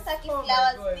 no saki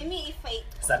flowers. Mimi if I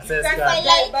Success if I card.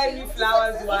 like buy me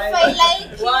flowers, why? If I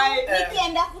like Why?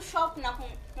 nikienda kushop na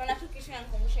naona tu kitu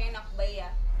yanikumbusha na kubaia.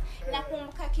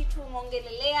 Nakumbuka kitu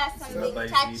mongelelea something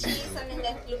touchy, something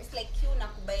that looks like you na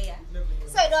kubaia.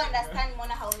 So I don't understand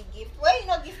mbona how we gift. Why you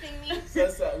not gifting me?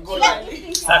 Sasa Ngoja.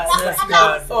 Success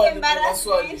card.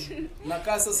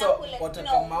 Nakaa sasa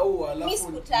wataka maua alafu mimi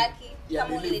sikutaki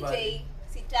kama uniletei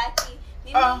sitaki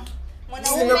mimi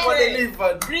Nimekuwa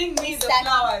delivered. Bring me the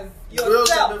flowers. Wewe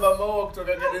utabeba maua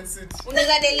kutoka Garden City.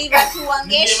 unaweza deliver tu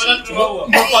wangeshi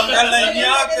Mpaka line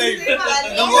yake hivi.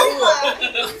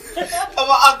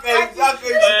 Kama aka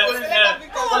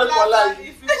kwa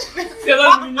line.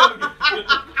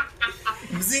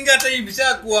 Mzinga hata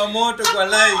ibishakuwa moto kwa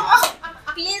line.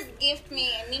 please gift me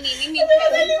mimi Hizo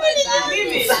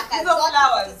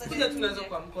flowers kuja tunazo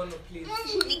kwa mkono please.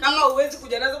 Kama uwezi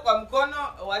kuja nazo kwa mkono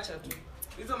wacha tu.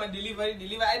 Hizo ma delivery.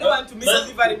 I don't want to miss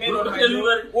delivery men on my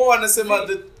door. Wao wanasema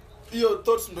that hiyo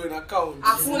thoughts ndo ina count.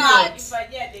 Hakuna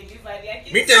kufanyia delivery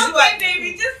yake. Baby,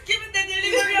 just give me the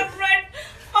delivery of red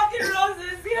fucking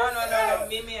roses. No,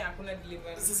 mimi hakuna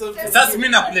delivery. Sasa mimi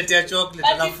nakuletea chocolate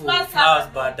alafu flowers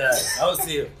baadaye. Au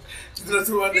sio?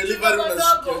 Tunatoa delivery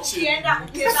unasikia chini.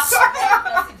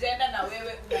 Ukienda na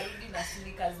wewe unarudi na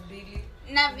sneakers mbili.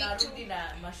 na Unarudi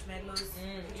na marshmallows.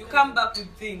 You come back with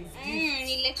things.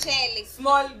 niletee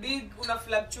Small, big, una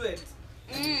fluctuate.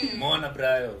 Umeona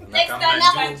Brayo? Next time I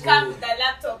can come with the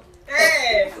laptop.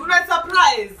 Hey, una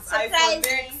surprise. Surprise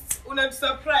Next. Una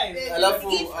surprise. Alafu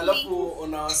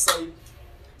una side.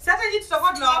 Sasa hivi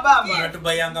tutakuwa tunawabamba.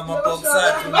 Unatubayanga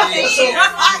maboxa tu.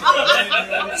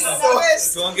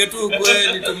 Tuonge tu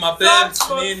kweli tu mapenzi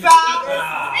nini?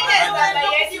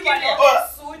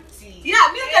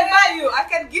 Yeah, me I can buy you. I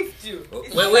can gift you.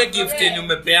 Wewe gift ni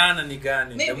umepeana ni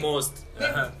gani? The most.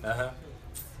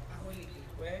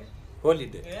 Where?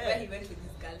 Holiday. Where he went with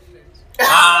his girlfriend.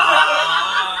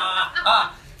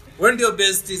 When your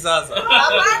bestie sasa? I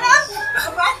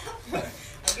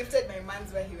gifted my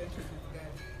man's where he went with his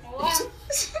girl.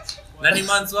 Nani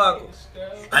manzi wako?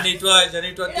 Anaitwa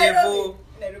Kevo.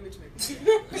 Nairobi to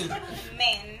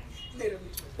men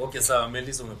Okay sawa,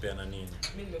 Melissa umepeana nini?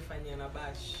 Mimi nimefanyia na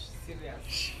bash.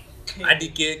 Serious. Hadi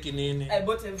cake nini? I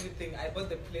bought everything. I bought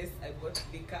the place, I bought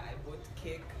liquor, I bought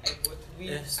cake, I bought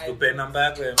weed. Tupe namba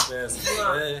yako ya M-Pesa.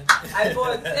 I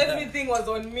bought everything was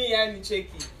on me yani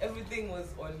cheki. Everything was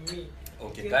on me.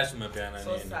 Okay, cash umepeana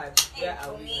So nini? sad. Where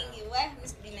are we? mingi wewe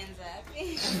msibinanza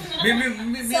wapi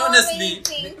Mimi So honestly, many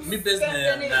things. mi best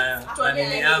na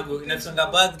nini yangu inafanga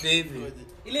birthday hivi.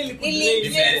 Ile Nili-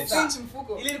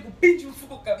 kupinch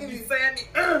mfuko kabisa yani.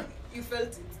 You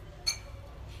felt it.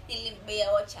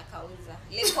 nilimbea watch akauza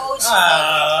lekwa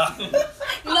Ah.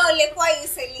 no lekwa you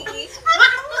selling it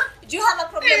do you have a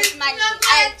problem with money I'll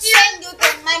send you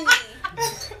the money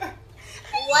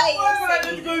why you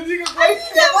selling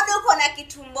na bado uko na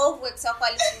kitu mbovu extra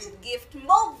quality gift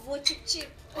mbovu cheap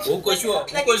Uko sure?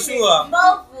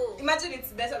 mbovu Imagine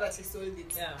it's better that he sold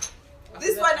it. Yeah.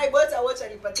 This one I bought a watch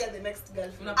and nipatia the next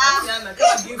girlfriend. Unapatiana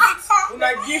kama gift.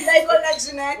 Una gift. Like on a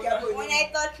jina yake hapo. when I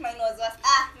thought mine was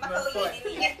mpaka ule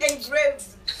nini Engraved.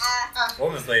 Wewe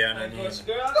umepeana Gosh, nini?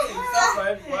 girl,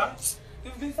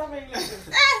 you've been suffering like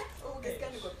Ukisikia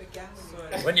niko peke yangu.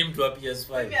 Wewe ni mtu wa Mimi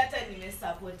PS5. hata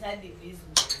nimesupport hadi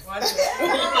business.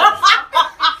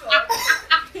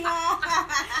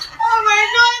 Oh my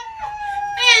god.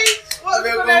 Hey, what's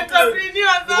going to happen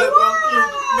here?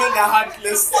 Men are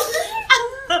heartless.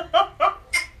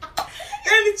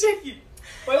 Let me check it.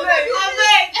 When I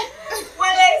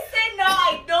say no, I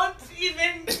don't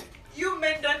even. You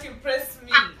men don't impress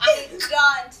me.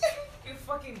 don't You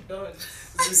fucking don't.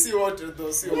 Si wote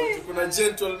though, si wote. Kuna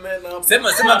gentlemen hapo.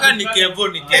 Sema kama ni Kevo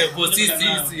si.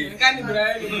 Kani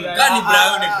Brian. Kani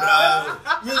Brayo.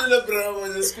 Mimi ile Brian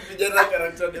mwenye sikupigana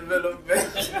character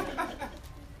development.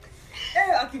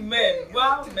 men.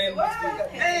 Wow, men.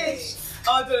 Hey.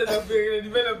 Out of the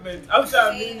development. After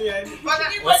a million.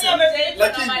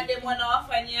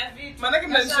 Manake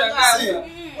mnashangaza.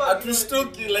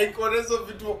 Atushtuki like wanazo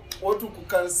vitu watu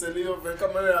kucancel hiyo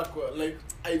kama yako like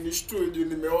ainishtu juu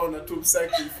nimeona tu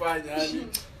msaki ifanya yani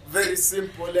very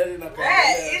simple yani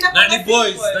na ni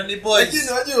boys. Lakini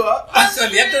unajua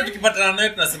actually hata tukipatana naye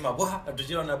tunasema bwana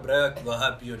hatujiona Brian akiwa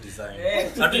happy hiyo design.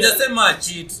 Hatujasema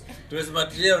cheat. Tumesema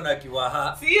tujiona akiwa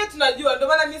happy. Si hiyo tunajua ndio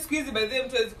maana mimi siku hizi by the way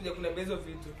mtu hawezi kuja kuniambia hizo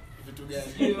vitu. Vitu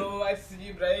gani? Yo, I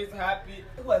see Brian is happy.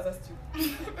 Who was that you?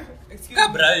 Excuse me.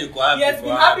 Brian yuko happy. He has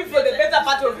been happy for the better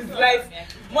part of his life.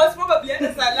 Most probably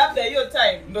hata saa labda hiyo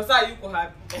time ndo saa yuko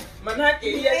happy.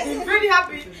 Manake he has been very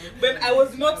happy when I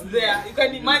was not there. You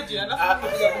can imagine.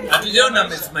 Hatujaona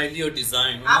amesmile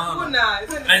design. Hakuna.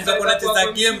 Anza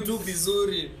kunacheza game tu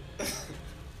vizuri.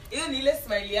 Hiyo ni ile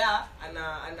smile ya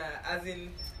ana as in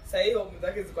saa hiyo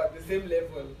mzake ziko at the same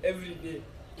level every day.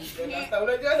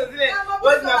 Unajua sasa zile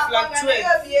was na fluctuate.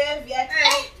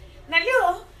 Na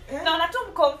leo naona tu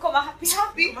mko happy.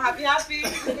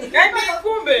 Yaani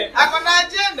kumbe ako na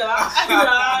agenda.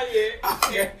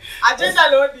 Agenda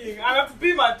loading.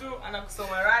 Anakupima tu,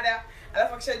 anakusoma rada.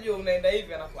 Alafu akishajua unaenda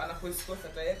hivi anakuescort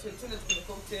hata yetu tuna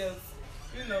cocktails.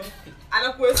 You know,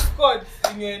 anakuescort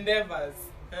in your endeavors.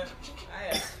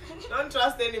 Don't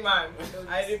trust any man.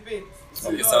 I repeat.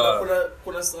 Okay, so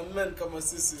kuna some men kama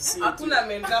sisi. Hakuna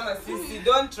men kama sisi.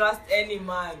 Don't trust any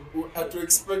man. To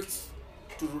expect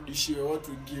turudishiwe what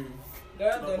we give.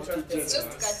 Don't trust them. Just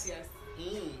courteous.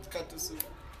 Courteous.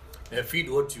 Feed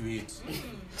what you eat.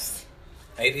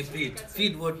 I repeat,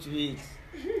 feed what you eat.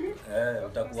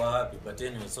 Utakuwa happy, but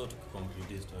anyway, so to conclude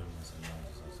this story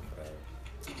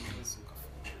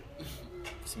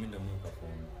Simina muka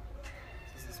phone.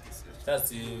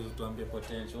 Sasa tuambie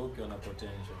potential, ukiona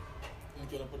potential.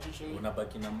 Ukiona potential.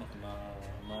 Unabaki na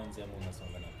manzi ama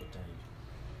unasonga na potential.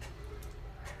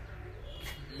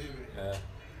 Mimi.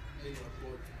 Mimi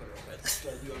report kwa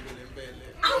tutajua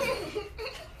mbele.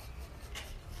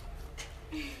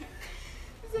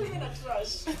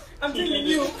 I'm telling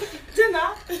you.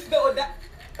 Tena the order.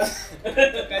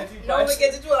 No, we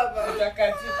get it to have the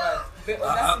audacity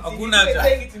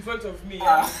saying it in front of me.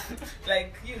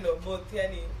 Like, you know, both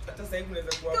yani hata sasa hivi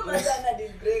unaweza kuwa kama jana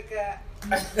deal breaker.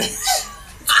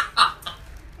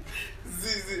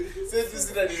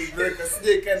 Sisi na deal breaker.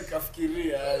 Sije kan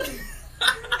kafikiria yani.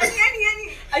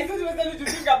 I thought you were going to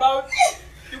think about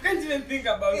you can't even think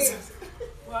about it.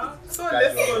 Wow. So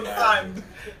let's go fun.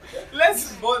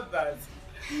 Let's both that.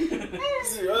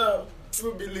 See,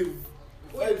 you believe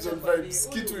vibes on vibes.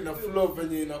 Kitu ina flow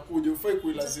venye inakuja. Ufai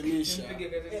kuilazimisha. Mpige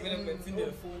katika development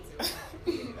ndio.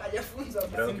 Hajafunza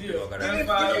bro. Ndio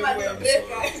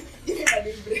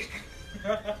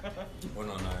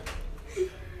Mbona unaona?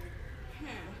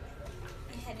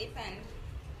 It depends.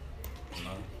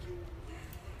 No.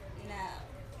 Now,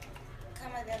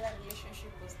 kama the other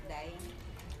relationship was dying,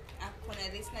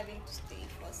 there's nothing to stay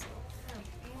for, so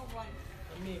move on.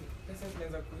 I mean, pesa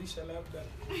zinaweza kuisha labda.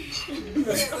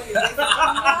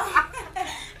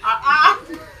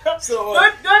 So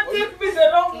don't take me the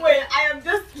wrong way. I am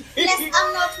just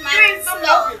I'm not married. So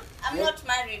I'm not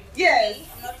married. Yes.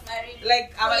 I'm not married.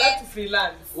 Like I'm allowed to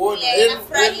freelance.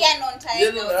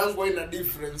 Yangu ina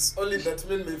difference. Only that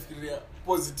men may feel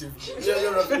positive.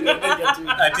 You're feel negative.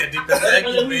 Ati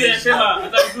depends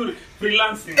on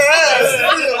freelancing.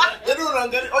 Yaani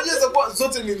unaangalia onyesha kwa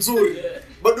zote ni nzuri.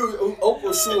 Bado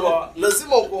uko sure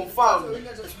lazima uconfirm.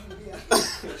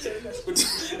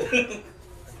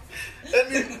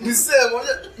 Nisema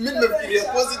mimi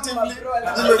nimefikiria positively,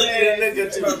 nimefikiria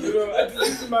negatively. At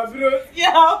least my bro.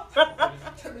 Yeah.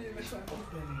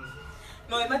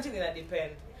 No, imagine it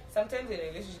depends. Sometimes in a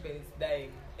relationship is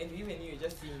dying and even you're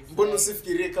just seeing it. Mbona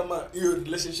usifikirie kama hiyo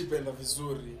relationship enda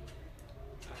vizuri?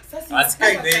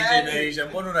 Sasa inaisha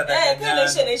mbona unataka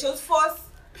gani? Inaisha force.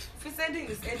 If it's ending,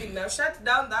 it's ending now. Shut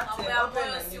down that open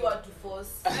and you want to force.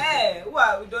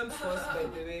 We don't force by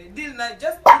the way. This not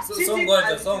just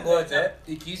so ngoja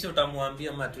ikiisha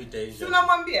utamwambia ama tu itaisha.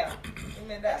 Tunamwambia.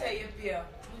 Imedai. Hata hiyo pia.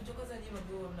 Mjokoza nyinyi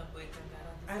mabao mnapoeka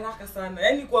haraka sana.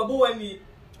 Yaani kwa boa ni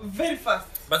very fast.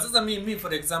 But sasa me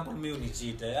for example me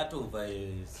unicheat hata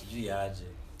uvae sijui aje.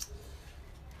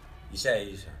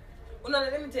 Ishaisha.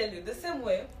 Let me tell you the same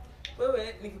way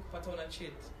wewe nikikupata una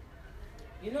cheat.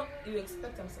 You know, you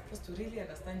expect I'm supposed to really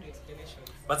understand your explanations.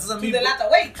 But sasa me the latter.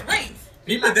 Wait.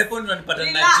 Mimi the phone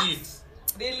unanipata na cheat.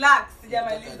 Relax,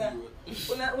 sijamaliza.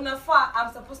 Unafaa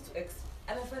I'm supposed to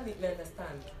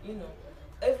understand, you know,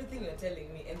 everything you're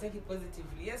telling me and take it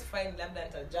positively. Yes, fine, labda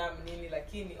nitajam nini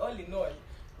lakini all in all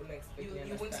una expect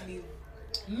you won't leave.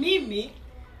 Mimi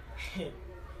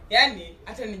yani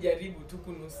hata nijaribu tu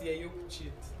kunusia hiyo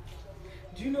kucheat.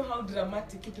 Do you know how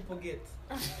dramatic people get?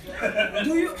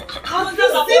 Do you how the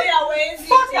boy always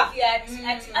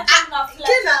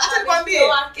hata kwambie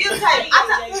hiyo time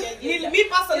hata me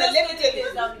personally let me tell you.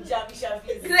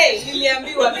 Great,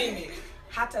 niliambiwa mimi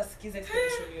hata sikiza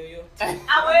explanation yoyote.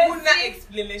 Hakuna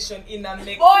explanation ina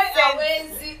make boy sense.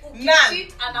 Hawezi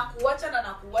ukicheat anakuacha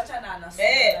na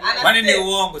anasema. Kwani ni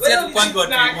uongo? Si atu kwangi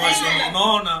watu emotion.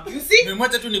 Unaona?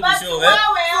 Mmoja tu ni kushow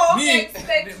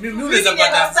mimi unaweza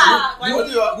pata.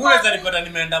 Unaweza nipata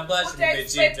nimeenda bash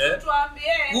nimecheat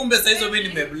Kumbe sasa hizo mimi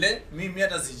nimeble. Mimi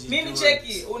hata sijui. Mimi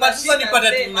cheki. Unasema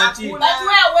nipata tu unacheat. But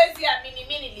wewe hawezi amini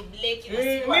mimi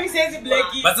niliblake mimi siwezi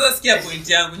blake. Basi sasa sikia point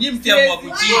yangu. Nyinyi mkiamua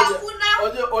kucheat.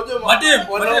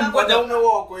 Wanaume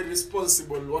wao wako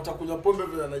irresponsible, watakunywa pombe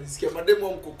vile anajisikia. Mademu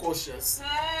wao mko cautious.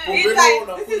 This is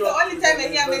the only time I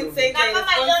hear men saying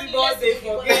they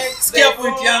forget. Sikia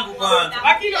point yangu kwanza.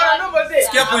 Lakini on a normal day,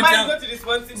 sikia point yangu.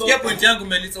 Responsible. Sikia point yangu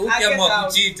Melissa, ukiamua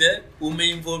kucheat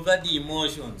umeinvolve the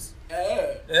emotions.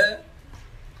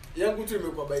 Yangu tu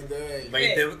imekuwa by the way.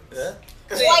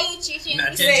 Why you cheating?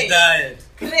 Na change diet.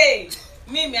 Great.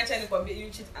 Mimi acha nikwambie you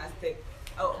cheat as step.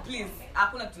 Oh please,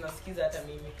 hakuna tunasikiza hata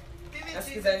mimi.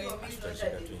 Nasikiza nini?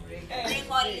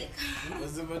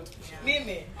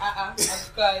 Mimi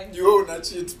atukai. You una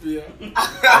cheat pia.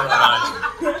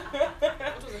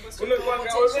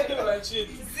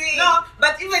 No,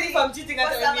 but even if I'm cheating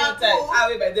at any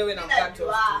time, by the way now cut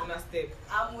off una step.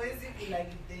 I'm waiting to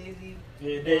like daily.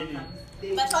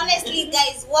 But honestly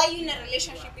guys, why are you in a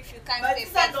relationship if you can't say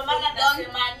that? Ndo maana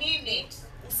nasema nini?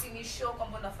 Usinishow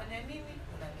kwamba unafanya nini?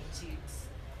 Unanicheat.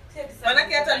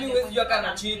 Manake hata mimi huwezi jua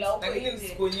kana cheat, lakini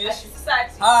nisikuonyeshi.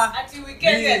 Ati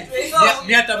weekend ya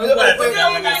mimi hata Mungu anataka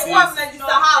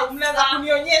mnajisahau, mnaanza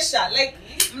kunionyesha like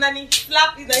mnani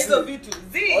slap na hizo vitu.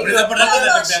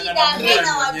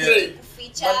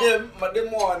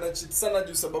 Mademo wanacheat sana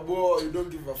juu sababu you don't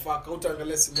give a fuck.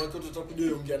 Utaangalia simu yako utakuja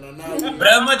kuongea na nani.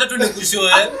 Brian hata tu nikushow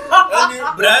Yaani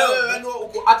Brian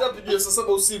uko hata pigia saa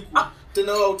 7 usiku.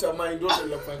 Tena wewe utamind wote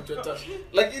ile fanya.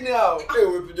 Lakini hao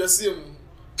wewe pigia simu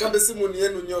kambe simu ni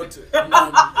yenu nyote.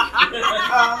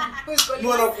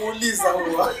 Mwana kuuliza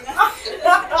huwa.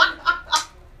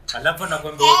 Alafu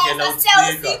nakwambia ukienda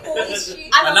loudspeaker.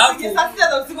 Alafu sasa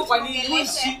za usiku kwa nini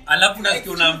ushi? Alafu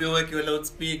nasikia unaambia uweke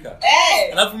loudspeaker.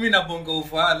 Alafu mimi nabonga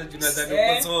ufala tunadhani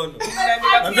uko solo.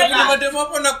 Ndio kuna mademo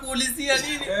hapo nakuulizia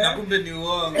nini? Na kumbe ni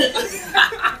uongo.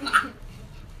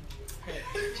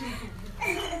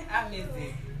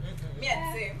 Amazing. Me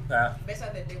and say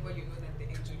better the devil you know than the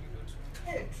angel you don't.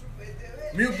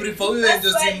 Mimi prefer huyo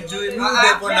angel simjui. Mimi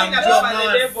devil namjua man.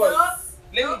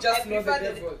 Let me just know the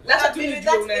devil. That's what you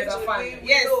do unaweza fanya.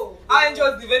 Yes. Our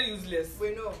angels are very useless. We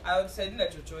know. I would say na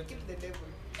chochote. Keep the devil.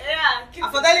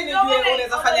 Afadhali nijue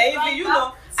unaweza fanya hivi, you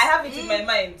know, I have it in my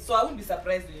mind, so I won't be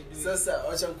surprised when you do it. Sasa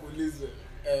acha nikuulize,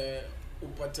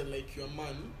 upate like your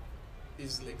man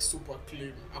is like super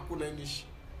clean. Hakuna any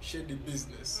shady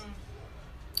business.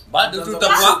 Bado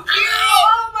tutakuwa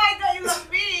Oh my god, you are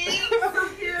big. So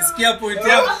cute. Sikia point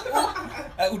yangu.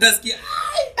 Utasikia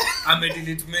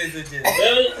amedelete messages.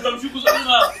 Unamshuku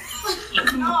sana.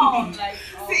 No, like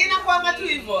Si inakuanga tu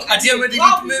hivyo. Ati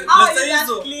amedelete messages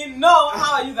hizo. No,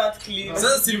 how are you that clean?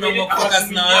 Sasa si nimeamua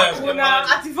focus na wewe. Kuna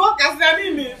ati focus na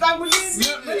nini? Tangu lini?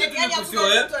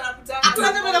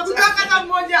 Hata mimi nakutaka hata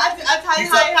mmoja ati hi.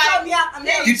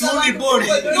 Kituni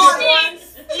body.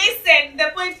 Listen,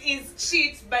 the point is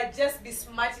cheat, but just be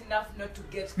smart enough not to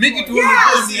get Make it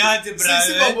only aje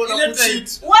Brian.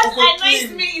 What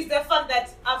annoys me is the fact that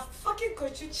I've fucking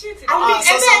caught you cheating.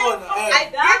 I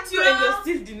get you and you're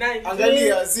still denying.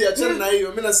 Angalia achana na hiyo.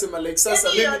 Mimi nasema like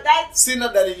sasa mimi sina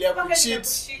dalili ya kucheat.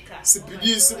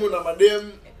 Sipigi simu na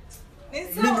madem.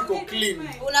 Mimi niko clean.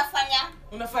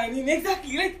 Unafanya nini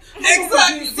exactly? Like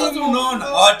exactly sasa unaona.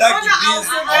 Hawataki peace,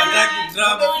 hawataki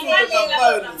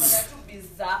drama.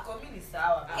 Zako mimi ni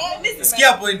sawa.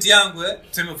 Sikia point yangu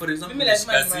tuseme for example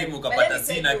nishika simu ukapata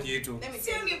sina kitu.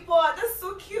 Simi poa, that's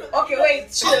so cute. Okay,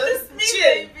 wait,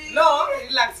 chill. No,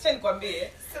 relax, change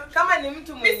kwambie. Kama ni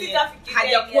mtu mwenye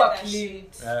hajakuwa clean.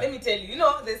 Let me tell you, you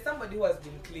know, there's somebody who has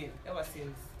been clean ever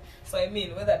since. So I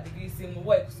mean, whether degree simu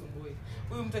why kusumbue.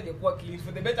 Huyu mtu hajakuwa clean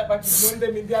for the better part of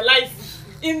them in their life.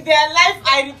 In their life,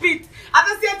 I repeat.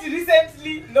 Hata si ati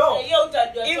recently, no. In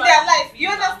their life, you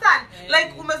understand?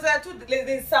 Like umezoea tu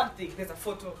there's something, there's a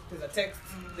photo, there's a text,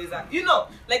 there's a, you know,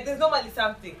 like there's normally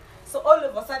something. So all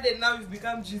of a sudden now you've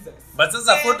become Jesus. But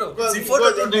sasa photo si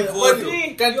photo tu ni photo.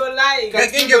 You're lying.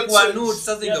 Kinge kwa nude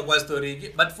sasa ingekuwa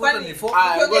story. But photo ni photo.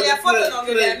 Ukiongelea photo na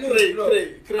ongelea nude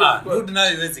bro. Nude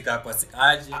nayo iwezi kaa kwa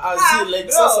aje.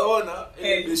 Like sasa ona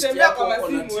tembea kwa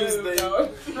masimu wewe.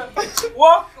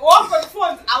 Walk on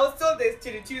phones. I was told there's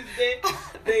Chili Tuesday.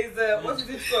 There's what is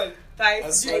it called?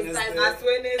 As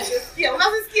Wednesday.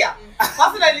 Unasikia?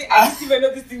 Personally, I didn't even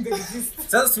know these things exist.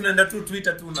 Sasa tunaenda tu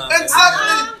Twitter tu na.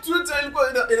 Twitter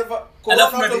ilikuwa inafaa kuna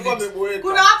watu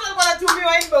walikuwa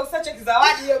wanatumiwa inbox such as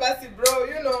zawadi hiyo basi bro,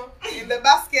 you know, in the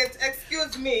basket.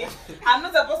 Excuse me, I'm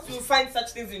not supposed to find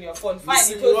such things in your phone.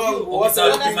 Fine, it was you. What's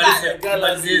up?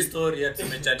 Malizie story ati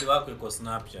mechati wako iko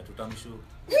Snapchat utamshuku.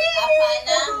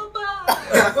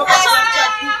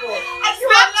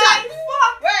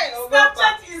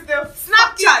 Snapchat is the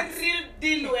Snapchat real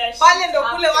deal. Pale ndo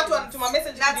kule watu wanatuma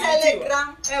message na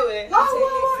Telegram. Telegram.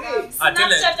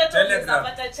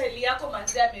 Unapata chali yako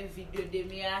manzi amevideo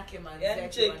demi yake manzi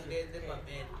akiwandeze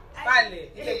mabele.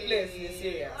 Pale ile place ni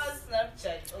serious.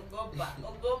 Snapchat ogopa.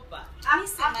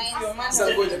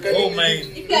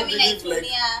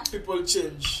 People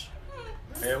change.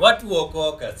 Watu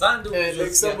wokoka. Sandu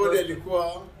like somebody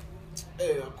alikuwa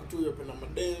akutuyo pena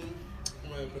madem,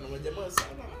 pena majamaa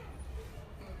sana.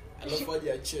 Alafu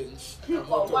aje change.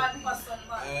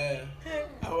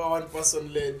 One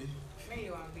person lady. Mimi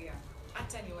niwaambia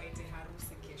hata niwaite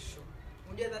harusi kesho.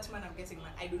 Unajua that man I'm getting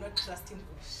mad. I do not trust him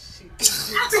for shit.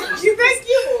 Thank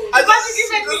you.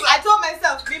 I told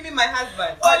myself, give me my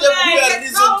husband. I'll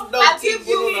give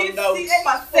you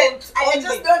 50%. I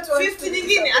just don't want 50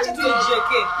 nyingine acha tu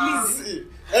JK. Please.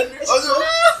 And also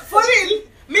for real,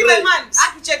 me my man,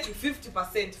 akicheck you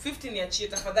 50%. 50 niachie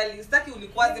tafadhali. Usitaki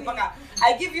unikwaze mpaka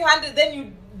I give you 100 then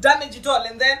you damage it all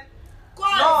and then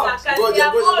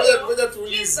ngoja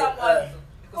tuulize.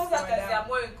 Kwanza kazi ya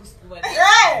moyo kusukuma.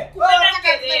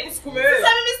 Kusukume wewe.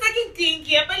 Sasa mimi sitaki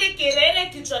kuingia pale kelele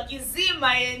kichwa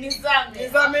kizima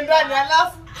nizame ndani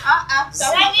alafu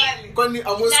kwani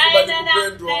amwezi kubali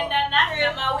kupendwa.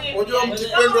 Na mawili. Unajua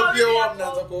mkipendwa pia wao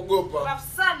mnaanza kuogopa.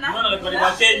 Sana. Unaona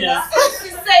kwa Kenya.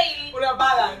 Una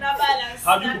balance.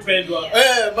 Hadi kupendwa.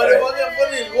 Bali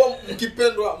wao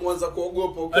mkipendwa mwanza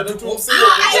kuogopa. Ukiona tu msije.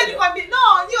 Acha nikwambie, no,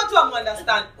 you have to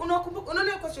understand. Unakumbuka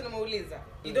unaona question umeuliza.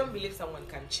 You don't believe someone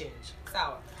can change.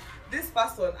 Sawa. This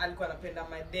person alikuwa anapenda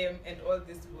my dem and all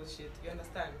this bullshit. You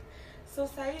understand? So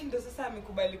sahi ndo sasa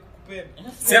amekubali kukupenda.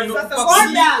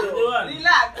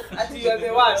 Relax, ati you are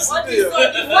the one. What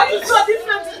is so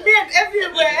different with me and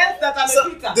everywhere else that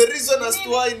amepita? The reason as to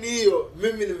why ni hiyo,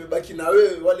 mimi nimebaki na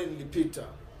wewe wale nilipita.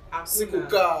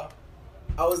 Sikukaa.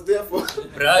 I was there for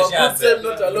good time,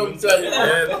 not a long time.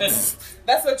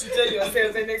 That's what you tell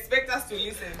yourselves and expect us to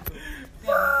listen to.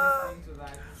 Listening to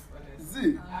that.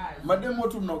 Zi, mademo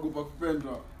tu mnaogopa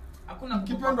kupendwa. Hakuna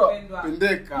kupendwa.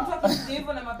 Pendeka. Mtu akija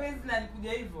hivyo na mapenzi na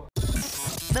alikuja hivyo.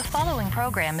 The following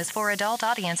program is for adult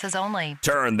audiences only.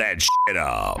 Turn that shit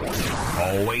up.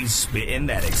 Always spitting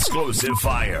that explosive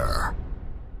fire.